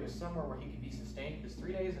off at, it was somewhere where he could be sustained, because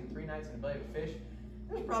 3 days and 3 nights in the belly of a fish,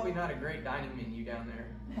 there's probably not a great dining menu down there.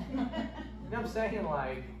 You know what I'm saying?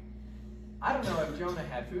 Like, I don't know if Jonah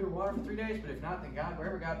had food or water for 3 days, but if not, then God,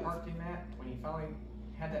 wherever God parked him at, when he finally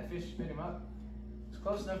had that fish spit him up, was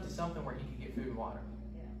close enough to something where he could get food and water.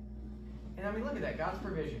 And I mean, look at that, God's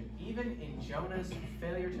provision. Even in Jonah's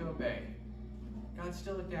failure to obey, God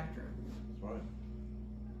still looked after him. That's right.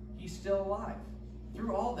 He's still alive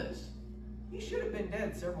through all this. He should have been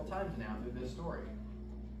dead several times now through this story.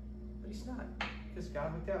 But he's not, because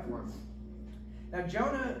God looked out for him.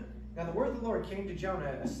 Now the word of the Lord came to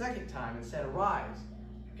Jonah a second time and said, "Arise,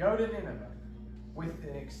 go to Nineveh, with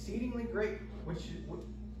an exceedingly great,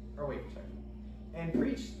 and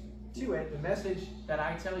preach to it the message that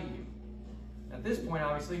I tell you." At this point,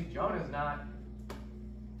 obviously, Jonah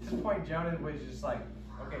was just like,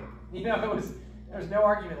 okay, there was no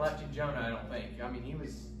argument left in Jonah, I don't think. I mean,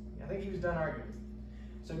 I think he was done arguing.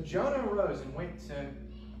 So Jonah arose and went to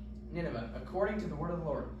Nineveh, according to the word of the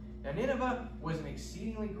Lord. Now, Nineveh was an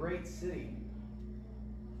exceedingly great city,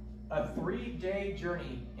 a 3-day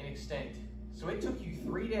journey in extent. So it took you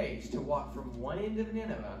 3 days to walk from one end of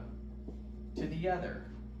Nineveh to the other.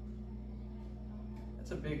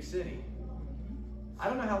 That's a big city. I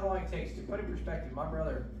don't know how long it takes. To put it in perspective, my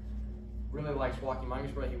brother really likes walking. My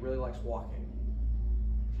youngest brother, he really likes walking.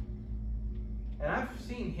 And I've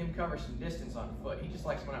seen him cover some distance on foot. He just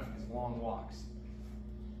likes going out for these long walks.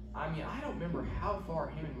 I mean, I don't remember how far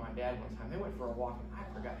him and my dad one time, they went for a walk, and I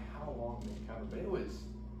forgot how long they covered, but it was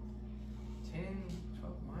 10,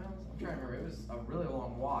 12 miles? I'm trying to remember. It was a really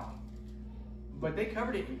long walk. But they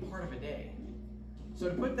covered it in part of a day. So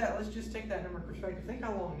to put that, let's just take that number in perspective. Think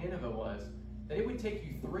how long Nineveh was. That it would take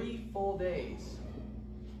you 3 full days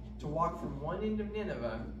to walk from one end of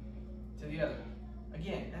Nineveh to the other.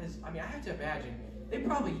 Again, that is, I mean, I have to imagine, they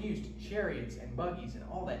probably used chariots and buggies and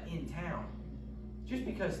all that in town. Just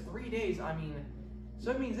because 3 days, I mean,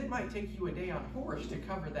 so it means it might take you a day on horse to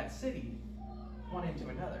cover that city, one end to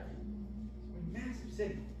another. It's a massive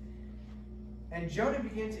city. And Jonah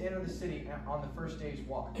began to enter the city on the first day's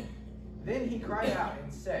walk. Then he cried out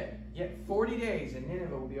and said, "Yet 40 days and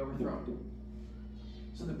Nineveh will be overthrown."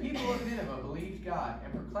 So the people of Nineveh believed God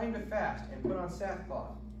and proclaimed a fast and put on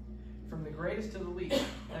sackcloth, from the greatest to the least.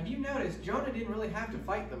 Now, if you notice, Jonah didn't really have to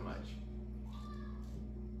fight them much.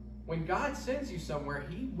 When God sends you somewhere,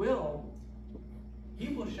 He will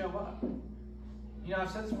show up. You know,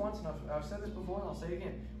 I've said this once, and I've said this before, and I'll say it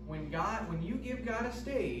again. When you give God a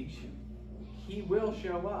stage, He will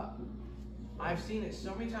show up. I've seen it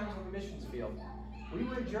so many times on the missions field. We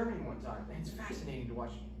were in Germany one time, and it's fascinating to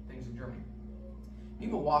watch things in Germany.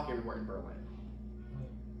 People walk everywhere in Berlin.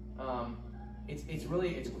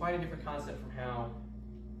 It's quite a different concept from how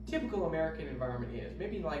typical American environment is.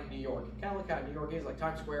 Maybe like New York. You kind of look how New York is, like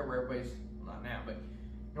Times Square, where everybody's, well, not now, but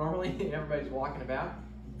normally everybody's walking about.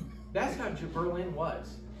 That's how Berlin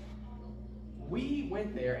was. We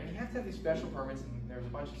went there, and you have to have these special permits, and there's a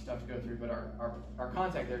bunch of stuff to go through, but our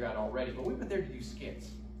contact there got all ready. But we went there to do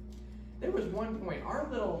skits. There was one point, our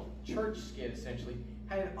little church skit, essentially,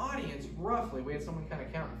 had an audience, roughly, we had someone kind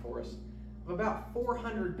of counting for us, of about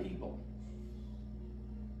 400 people.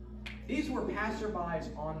 These were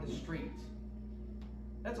passerbys on the street.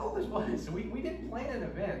 That's all this was. We didn't plan an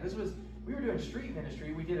event. We were doing street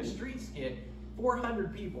ministry. We did a street skit,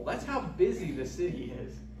 400 people. That's how busy the city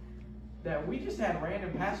is. That we just had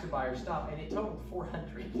random passerbyers stop, and it totaled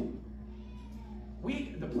 400.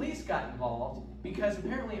 The police got involved because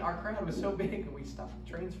apparently our crowd was so big and we stopped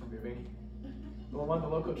the trains from moving. Well, one of the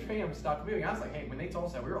local trams stopped moving. I was like, hey, when they told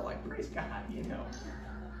us that, we were like, praise God, you know.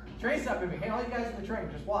 Train stopped moving. Hey, all you guys in the train,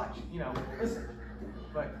 just watch, you know, listen.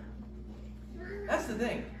 But that's the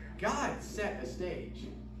thing. God set a stage.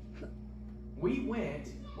 We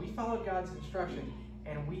followed God's instruction,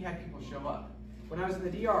 and we had people show up. When I was in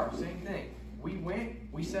the DR, same thing. We went,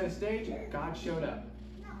 we set a stage, God showed up.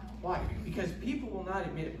 Why? Because people will not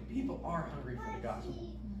admit it, but people are hungry for the gospel.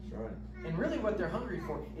 That's right. And really what they're hungry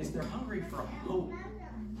for is they're hungry for hope.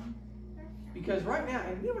 Because right now,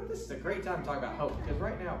 and you know what, this is a great time to talk about hope, because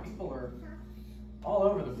right now people are all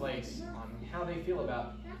over the place on how they feel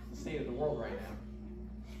about the state of the world right now.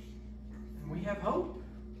 And we have hope.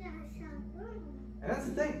 And that's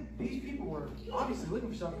the thing. These people were obviously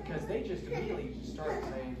looking for something because they just immediately started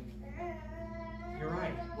saying, you're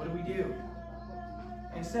right, what do we do?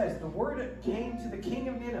 And it says, the word came to the king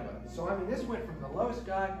of Nineveh. So, I mean, this went from the lowest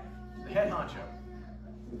guy to the head honcho,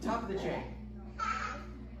 the top of the chain.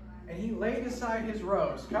 And he laid aside his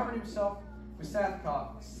robes, covered himself with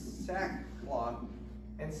sackcloth,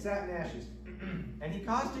 and sat in ashes. And he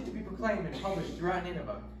caused it to be proclaimed and published throughout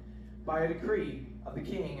Nineveh by a decree of the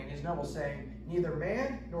king and his nobles, saying, neither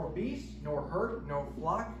man, nor beast, nor herd, nor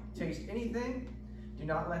flock taste anything. Do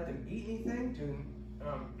not let them eat anything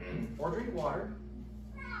or drink water.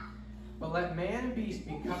 But let man and beast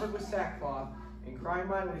be covered with sackcloth and cry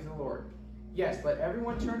mightily to the Lord. Yes, let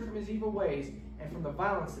everyone turn from his evil ways and from the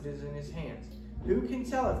violence that is in his hands. Who can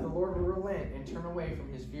tell if the Lord will relent and turn away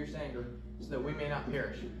from his fierce anger so that we may not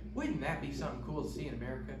perish? Wouldn't that be something cool to see in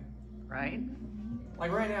America? Right?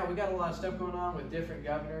 Like right now, we got a lot of stuff going on with different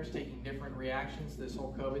governors taking different reactions to this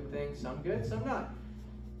whole COVID thing. Some good, some not.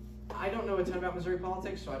 I don't know a ton about Missouri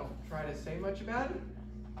politics, so I don't try to say much about it.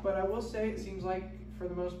 But I will say it seems like, for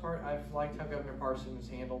the most part, I've liked how Governor Parsons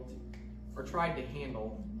handled, or tried to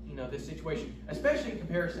handle, you know, this situation, especially in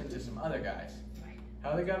comparison to some other guys. How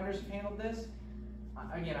other governors have handled this,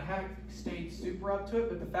 again, I haven't stayed super up to it,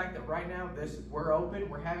 but the fact that right now we're open,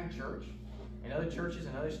 we're having church, and other churches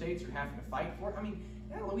in other states are having to fight for it. I mean,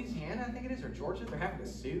 yeah, Louisiana, I think it is, or Georgia, they're having to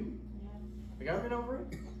sue the government over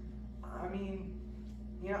it. I mean,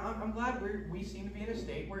 I'm glad we seem to be in a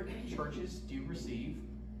state where churches do receive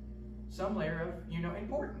some layer of,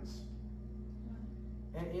 importance.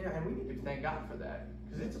 And, and we need to thank God for that,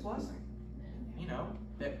 because it's a blessing,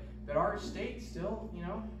 that our state still,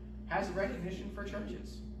 has a recognition for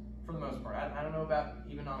churches, for the most part. I don't know about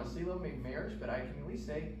even on a state level, maybe mayors, but I can at least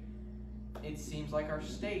say it seems like our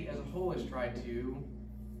state as a whole has tried to,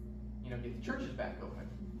 get the churches back open.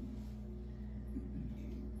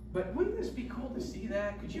 But wouldn't this be cool to see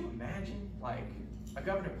that? Could you imagine, like, a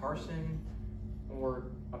Governor Parson or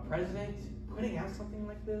a president putting out something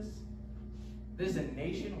like this? This is a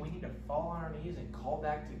nation we need to fall on our knees and call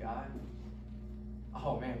back to God.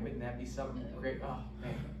 Oh man, wouldn't that be something great? Oh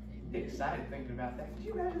man, I get excited thinking about that. Could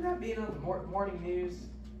you imagine that being on the morning news?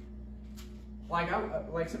 Like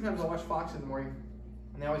sometimes I watch Fox in the morning,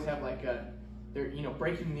 and they always have their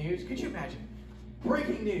breaking news. Could you imagine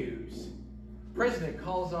breaking news? President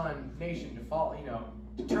calls on nation to fall,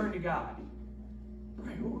 to turn to God.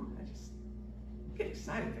 Right? Ooh, I just get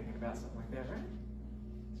excited thinking about something like that, right?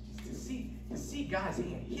 Just to see God's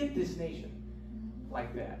hand hit this nation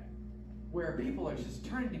like that, where people are just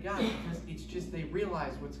turning to God because it's just they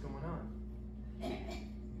realize what's going on.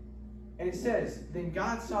 And it says, then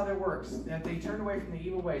God saw their works, that they turned away from the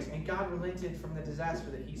evil ways, and God relented from the disaster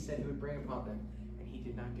that he said he would bring upon them, and he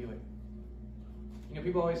did not do it.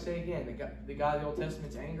 People always say again, the God of the Old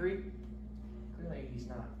Testament's angry. Clearly, he's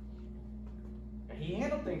not. And he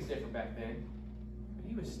handled things different back then, but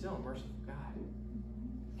he was still a merciful God.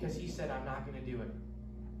 Because he said, I'm not going to do it.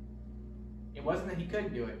 It wasn't that he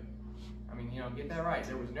couldn't do it. I mean, get that right.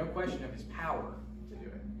 There was no question of his power to do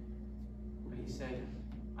it. But he said,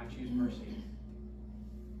 I choose mercy.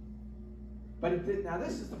 But now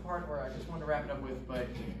this is the part where I just wanted to wrap it up with, but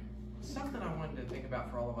something I wanted to think about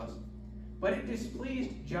for all of us. But it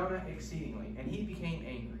displeased Jonah exceedingly, and he became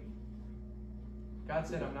angry. God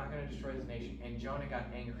said, I'm not going to destroy this nation, and Jonah got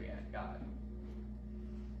angry at God.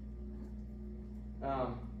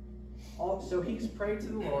 So he prayed to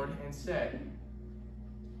the Lord and said,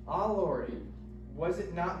 Ah, Lord, was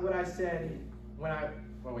it not what I said when I...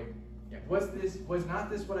 Was not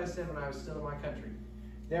this what I said when I was still in my country?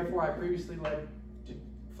 Therefore I previously fled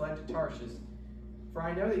to Tarshish. For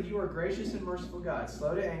I know that you are gracious and merciful God,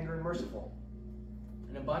 slow to anger and merciful,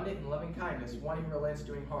 and abundant in loving kindness, one who relents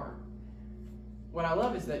doing harm. What I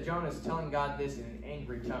love is that Jonah is telling God this in an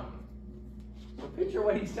angry tone. So picture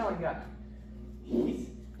what he's telling God. He's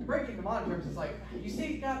breaking the modern terms. It's like, you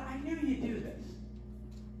see, God, I knew you'd do this.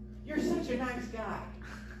 You're such a nice guy.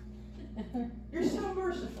 You're so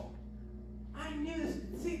merciful. I knew this.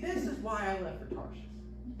 See, this is why I left for Tarshish.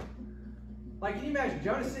 Like, can you imagine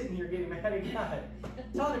Jonah sitting here getting mad at God,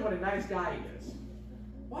 telling him what a nice guy he is?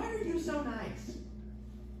 Why are you so nice?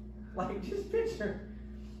 Like, just picture.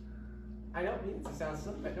 I don't mean it to sound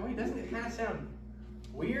silly, but doesn't it kind of sound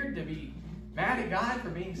weird to be mad at God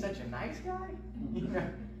for being such a nice guy?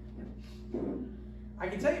 I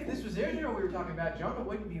can tell you if this was Israel we were talking about, Jonah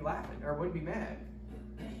wouldn't be laughing or wouldn't be mad,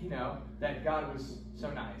 that God was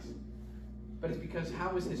so nice. But it's because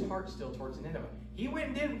how was his heart still towards Nineveh? He went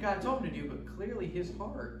and did what God told him to do, but clearly his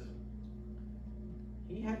heart,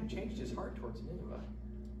 he hadn't changed his heart towards Nineveh.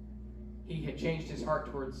 He had changed his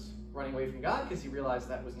heart towards running away from God because he realized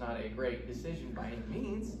that was not a great decision by any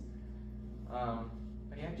means.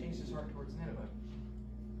 But he had changed his heart towards Nineveh.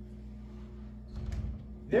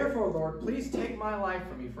 Therefore, Lord, please take my life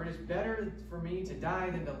from me, for it is better for me to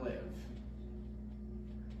die than to live.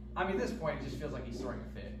 I mean, at this point, it just feels like he's throwing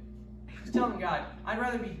a fit. He's telling God, I'd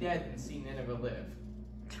rather be dead than see Nineveh live.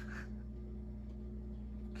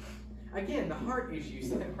 Again, the heart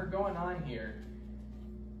issues that are going on here,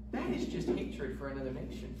 that is just hatred for another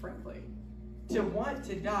nation, frankly. To want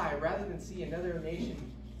to die rather than see another nation,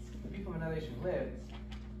 the people of another nation live,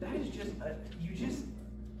 that is just,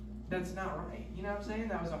 that's not right. You know what I'm saying?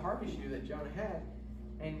 That was a heart issue that Jonah had.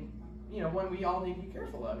 And, one we all need to be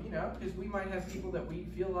careful of, because we might have people that we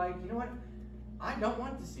feel like, you know what? I don't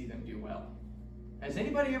want to see them do well. Has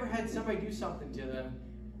anybody ever had somebody do something to them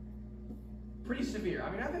pretty severe? I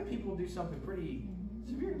mean, I've had people do something pretty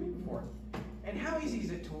severe to me before. And how easy is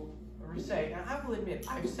it to say, and I will admit,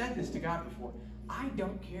 I've said this to God before, I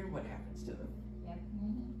don't care what happens to them. Yep.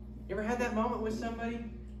 You ever had that moment with somebody?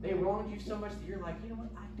 They wronged you so much that you're like, you know what?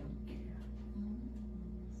 I don't care.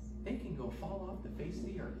 They can go fall off the face of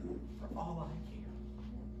the earth for all I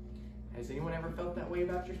care. Has anyone ever felt that way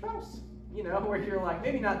about your spouse? Where you're like,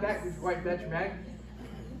 maybe not that quite that dramatic,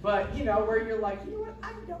 But, you know, where you're like, you know what,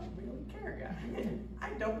 I don't really care, God. I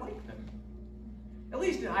don't like them. At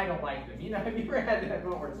least I don't like them. You know, have you ever had that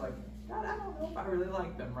moment where it's like, God, I don't know if I really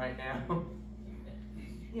like them right now.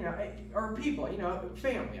 You know, or people, you know,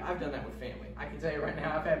 family. I've done that with family. I can tell you right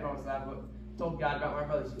now, I've had moments that I've told God about my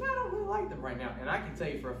brothers, I don't really like them right now. And I can tell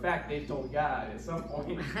you for a fact they've told God at some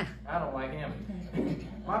point, I don't like him.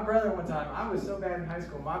 My brother one time, I was so bad in high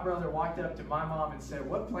school, my brother walked up to my mom and said,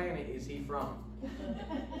 what planet is he from?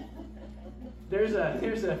 There's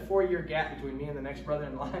a 4-year gap between me and the next brother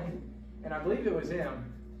in line, and I believe it was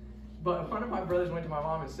him. But one of my brothers went to my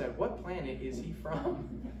mom and said, what planet is he from?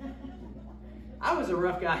 I was a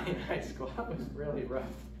rough guy in high school. I was really rough.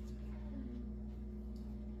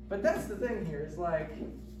 But that's the thing here, is like,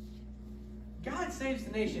 God saves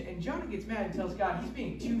the nation, and Jonah gets mad and tells God he's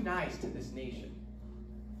being too nice to this nation.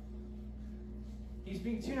 He's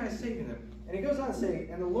being too nice saving them. And he goes on to say,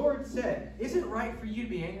 and the Lord said, is it right for you to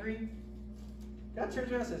be angry? God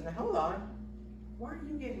turns around and says, now hold on. Why are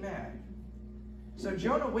you getting mad? So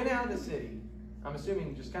Jonah went out of the city, I'm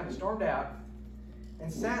assuming just kind of stormed out,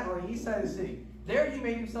 and sat on the east side of the city. There he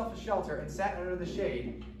made himself a shelter and sat under the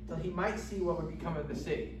shade till he might see what would become of the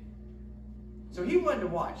city. So he wanted to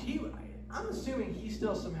watch. I'm assuming he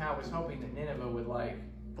still somehow was hoping that Nineveh would like...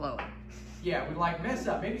 blow it. Yeah, would like mess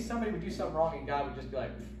up. Maybe somebody would do something wrong and God would just be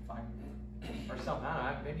like, fine. Or something.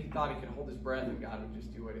 I don't know. Maybe he thought he could hold his breath and God would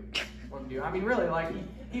just do what he wanted to do. I mean, really, like,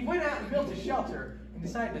 he went out and built a shelter and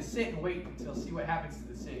decided to sit and wait until see what happens to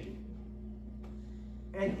the city.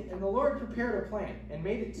 And the Lord prepared a plan and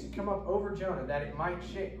made it to come up over Jonah that it might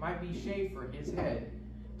be shaved for his head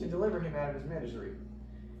to deliver him out of his misery.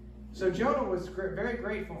 So Jonah was very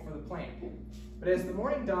grateful for the plan. But as the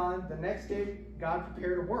morning dawned, the next day God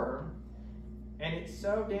prepared a worm, and it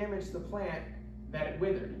so damaged the plant that it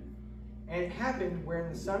withered. And it happened when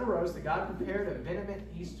the sun arose that God prepared a vehement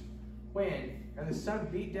east wind, and the sun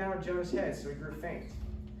beat down on Jonah's head so he grew faint.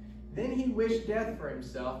 Then he wished death for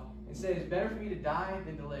himself and said, it's better for me to die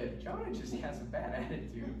than to live. Jonah just has a bad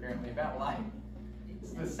attitude, apparently, about life.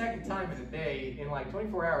 It's the second time in a day, in like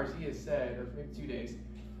 24 hours, he has said, or maybe 2 days,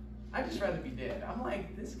 I'd just rather be dead. I'm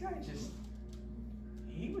like, this guy just,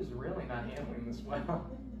 he was really not handling this well.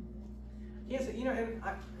 Can't say, you know,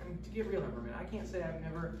 and to get real for a minute, I can't say I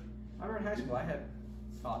remember in high school, I had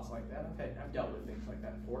thoughts like that. I've dealt with things like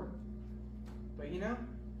that before. But you know,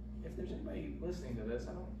 if there's anybody listening to this,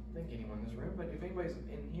 I don't think anyone in this room, but if anybody's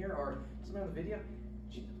in here or somebody on the video,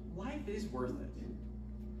 life is worth it.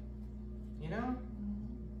 You know?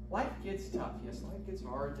 Life gets tough. Yes, life gets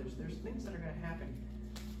hard. There's things that are going to happen.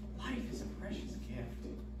 Life is a precious gift.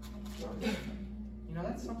 You know,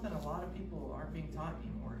 that's something a lot of people aren't being taught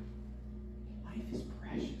anymore. Life is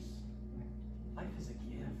precious. Life is a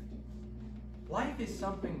gift. Life is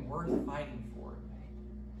something worth fighting for.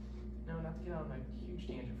 No, not to get on a huge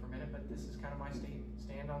tangent for a minute, but this is kind of my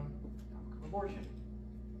stand on abortion.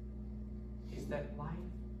 Is that life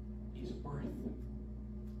is worth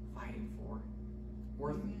fighting for,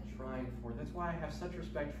 worth trying for. That's why I have such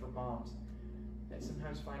respect for moms that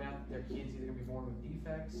sometimes find out that their kids either going to be born with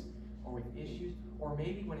defects or with issues, or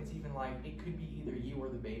maybe when it's even like, it could be either you or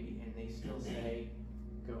the baby, and they still say,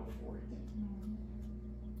 go for it.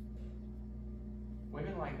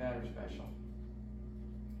 Women like that are special.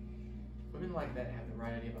 Women like that have the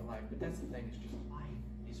right idea about life, but that's the thing, it's just life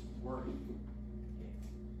is worth it.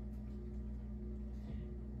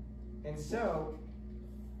 And so,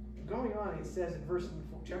 going on, it says in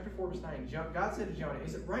chapter 4, verse 9, God said to Jonah,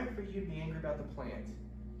 is it right for you to be angry about the plant?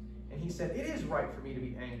 And he said, it is right for me to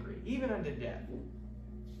be angry, even unto death.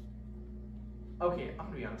 Okay, I'm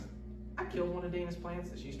going to be honest. I killed one of Dana's plants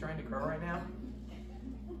that she's trying to grow right now.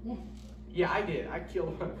 Yeah, I did. I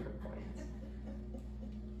killed one of her plants.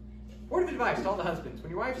 Word of advice to all the husbands. When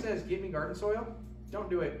your wife says, give me garden soil, don't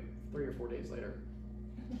do it 3 or 4 days later.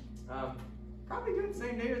 Probably do it the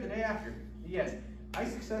same day or the day after. Yes, I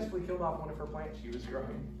successfully killed off one of her plants she was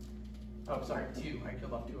growing. Oh, sorry, 2. I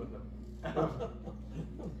killed off 2 of them.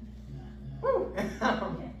 Woo!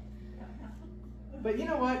 But you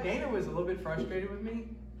know what? Dana was a little bit frustrated with me.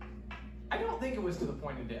 I don't think it was to the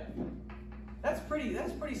point of death. That's pretty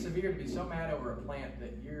severe to be so mad over a plant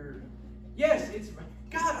that you're... Yes, it's...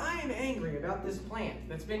 God, I am angry about this plant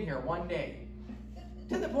that's been here 1 day.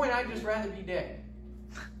 To the point I'd just rather be dead.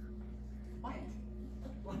 What?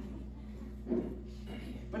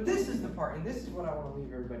 But this is the part, and this is what I want to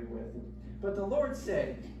leave everybody with. But the Lord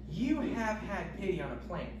said, you have had pity on a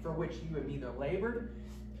plant for which you have neither labored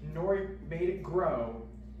nor made it grow,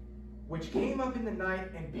 which came up in the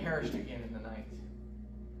night and perished again in the night.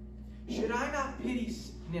 Should I not pity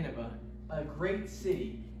Nineveh, a great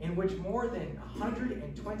city in which more than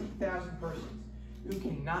 120,000 persons who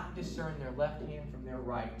cannot discern their left hand from their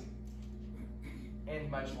right, and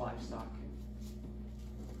much livestock.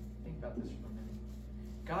 Think about this for a minute.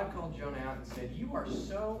 God called Jonah out and said, you are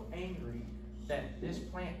so angry that this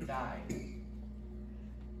plant died.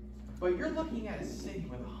 But you're looking at a city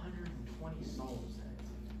with 120 souls in it.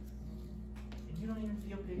 And you don't even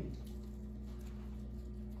feel pity.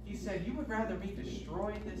 He said, you would rather me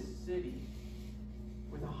destroy this city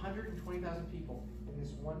with 120,000 people than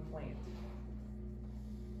this one plant.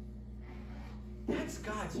 That's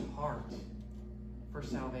God's heart for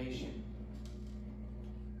salvation.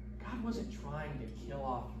 God wasn't trying to kill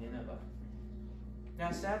off Nineveh.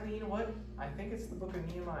 Now, sadly, you know what? I think it's the book of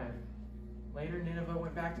Nehemiah. Later, Nineveh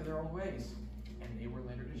went back to their old ways, and they were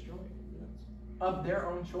later destroyed. Yes. Of their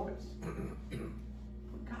own choice.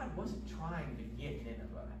 But God wasn't trying to get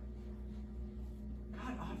Nineveh.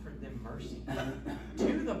 God offered them mercy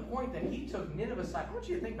to the point that he took Nineveh's side. I want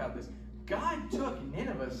you to think about this. God took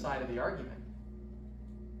Nineveh's side of the argument.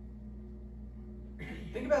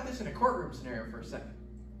 Think about this in a courtroom scenario for a second.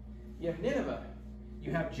 You have Nineveh,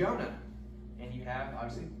 you have Jonah, and you have,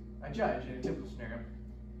 obviously, a judge in a typical scenario.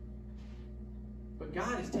 But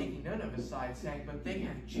God is taking Nineveh's side, saying, but they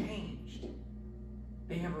have changed.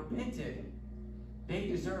 They have repented. They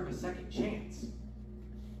deserve a second chance.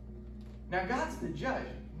 Now, God's the judge.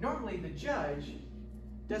 Normally, the judge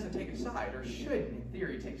doesn't take a side, or shouldn't, in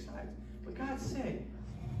theory, take sides. But God said,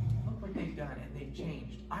 look what they've done, and they've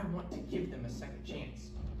changed. I want to give them a second chance.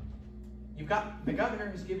 You've got, the governor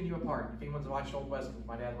has given you a pardon. If anyone's watched Old Westerns,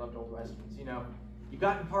 my dad loved Old Westerns, you know, you've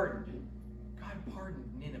gotten pardoned. God pardoned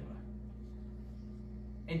Nineveh.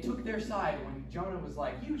 And took their side when Jonah was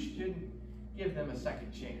like, you shouldn't give them a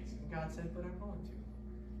second chance. And God said, but I'm going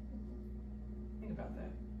to. Think about that.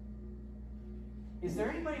 Is there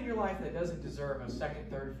anybody in your life that doesn't deserve a second,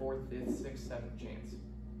 third, fourth, fifth, sixth, seventh chance?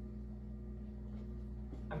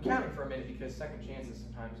 I'm counting for a minute because second chances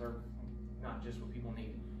sometimes are not just what people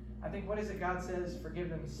need. I think, what is it God says? Forgive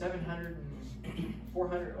them 700 and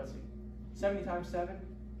 400, let's see, 70 times 7?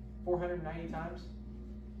 490 times?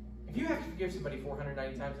 If you have to forgive somebody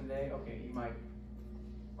 490 times a day, okay, you might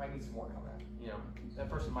need some work on that. You know, that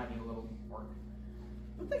person might need a little work.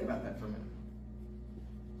 But think about that for a minute.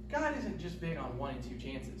 God isn't just big on 1 and 2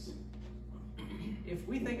 chances. If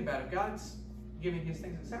we think about it, God's giving his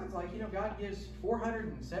things, it sounds like, you know, God gives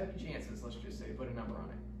 470 chances, let's just say, put a number on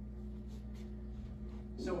it.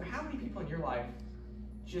 So how many people in your life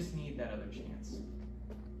just need that other chance?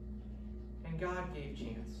 And God gave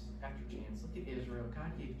chance after chance. Look at Israel.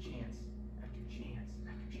 God gave chance after chance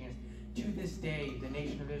after chance. To this day, the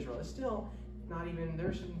nation of Israel is still not even,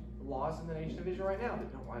 there's some laws in the nation of Israel right now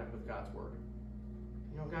that don't line up with God's word.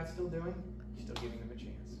 You know what God's still doing? He's still giving them a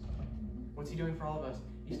chance. What's he doing for all of us?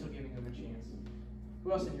 He's still giving them a chance.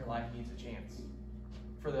 Who else in your life needs a chance?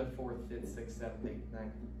 For the 4th, 5th, 6th, 7th, 8th,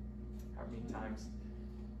 9th, how many times?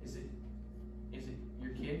 Is it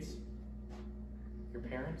your kids? Your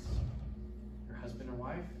parents? Your husband or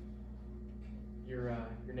wife? Your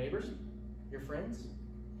neighbors? Your friends?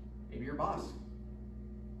 Maybe your boss?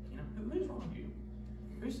 You know, who's wrong with you?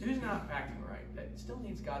 Who's not acting right? That still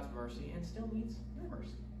needs God's mercy and still needs your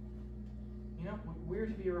mercy. You know, we're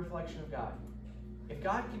to be a reflection of God. If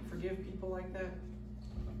God can forgive people like that,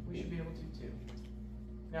 we should be able to too.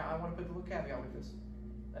 Now, I want to put a little caveat with this.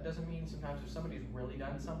 That doesn't mean sometimes if somebody's really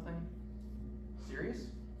done something serious,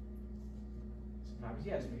 sometimes,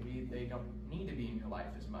 yes, maybe they don't need to be in your life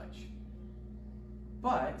as much.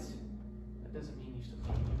 But that doesn't mean you still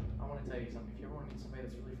need to. I want to tell you something. If you ever want to meet somebody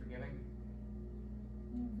that's really forgiving,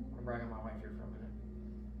 I'm going to brag on my wife here for a minute.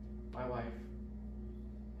 My wife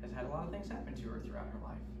has had a lot of things happen to her throughout her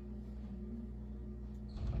life.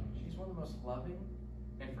 She's one of the most loving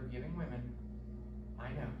and forgiving women I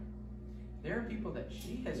know. There are people that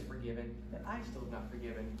she has forgiven that I still have not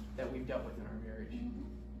forgiven that we've dealt with in our marriage.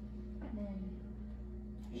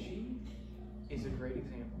 She is a great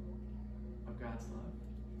example of God's love.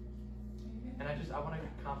 And I want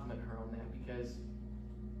to compliment her on that because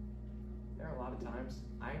there are a lot of times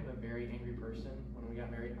I am a very angry person. When we got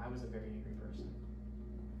married, I was a very angry person.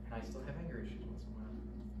 And I still have anger issues once in a while.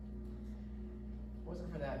 If it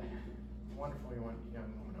wasn't for that wonderful young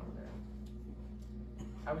woman over there,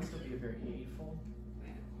 I would still be a very hateful,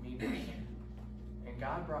 mean person. And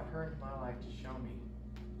God brought her into my life to show me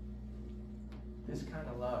this kind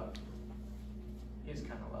of love, his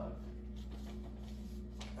kind of love.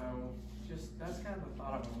 So, that's kind of the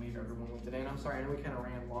thought I want to leave everyone with today. And I'm sorry, I know we kind of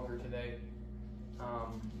ran longer today.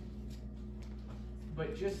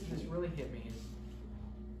 But just this really hit me.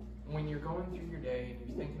 when you're going through your day and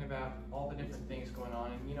you're thinking about all the different things going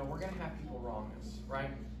on, and we're going to have people wrong us, right?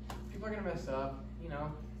 People are going to mess up,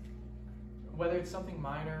 whether it's something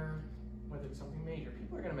minor, whether it's something major,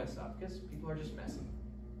 people are going to mess up because people are just messy.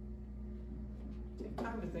 Take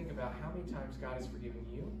time to think about how many times God has forgiven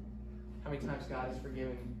you, how many times God has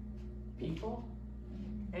forgiven people,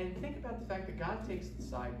 and think about the fact that God takes the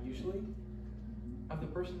side, usually, of the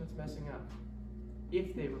person that's messing up,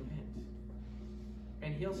 if they repent.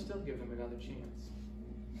 And He'll still give them another chance.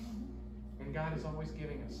 And God is always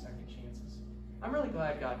giving us second chances. I'm really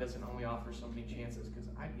glad God doesn't only offer so many chances, because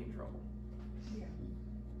I'd be in trouble.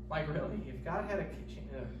 Like, really, if God had a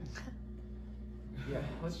chance, yeah,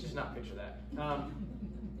 let's just not picture that.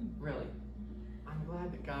 Really, I'm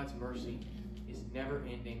glad that God's mercy is never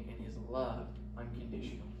ending and His love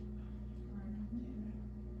unconditional.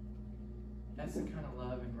 That's the kind of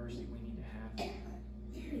love and mercy we need to have.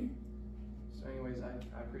 So anyways,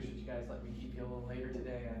 I appreciate you guys letting me keep you a little later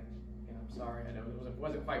today. I'm sorry, I know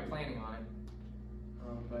wasn't quite planning on it.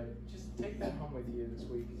 But just take that home with you this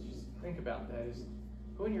week. Just think about that. Is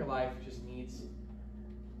who in your life just needs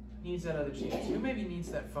that other chance? Who maybe needs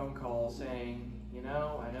that phone call saying, I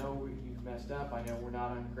know you've messed up. I know we're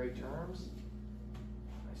not on great terms.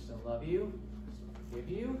 I still love you. I still forgive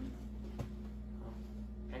you.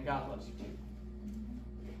 And God loves you too.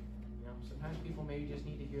 Sometimes people maybe just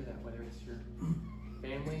need to hear that, whether it's your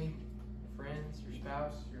family, friends, your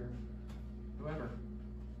spouse, your whoever.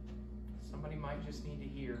 Somebody might just need to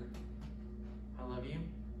hear, I love you.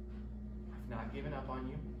 I've not given up on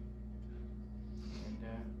you.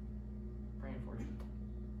 And praying for you.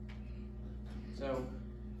 So,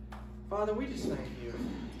 Father, we just thank you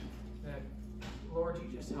that, Lord,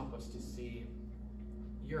 you just help us to see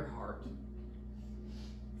your heart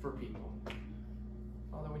for people.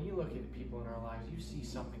 Father, when you look at people in our lives, you see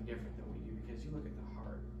something different than we do, because you look at the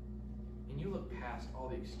heart. And you look past all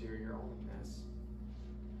the exterior, all the mess.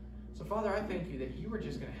 So, Father, I thank you that you were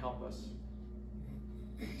just going to help us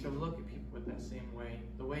to look at people with that same way.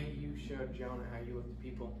 The way you showed Jonah how you looked at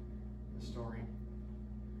people in the story.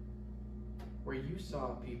 Where you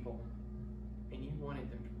saw people and you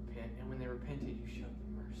wanted them to repent. And when they repented, you showed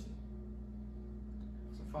them mercy.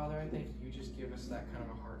 So, Father, I think you just give us that kind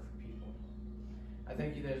of a heart for people. I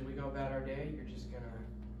thank you that as we go about our day, you're just going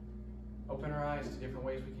to open our eyes to different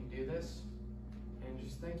ways we can do this. And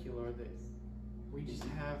just thank you, Lord, that we just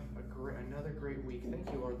have another great week.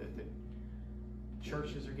 Thank you, Lord, that the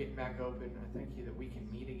churches are getting back open. I thank you that we can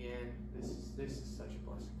meet again. This is such a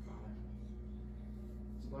blessing, Father.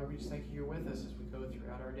 So, Lord, we just thank you you're with us as we go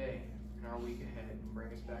throughout our day and our week ahead, and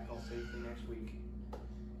bring us back all safely next week.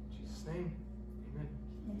 In Jesus' name, amen.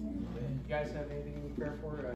 Amen. You guys have anything you need prayer for?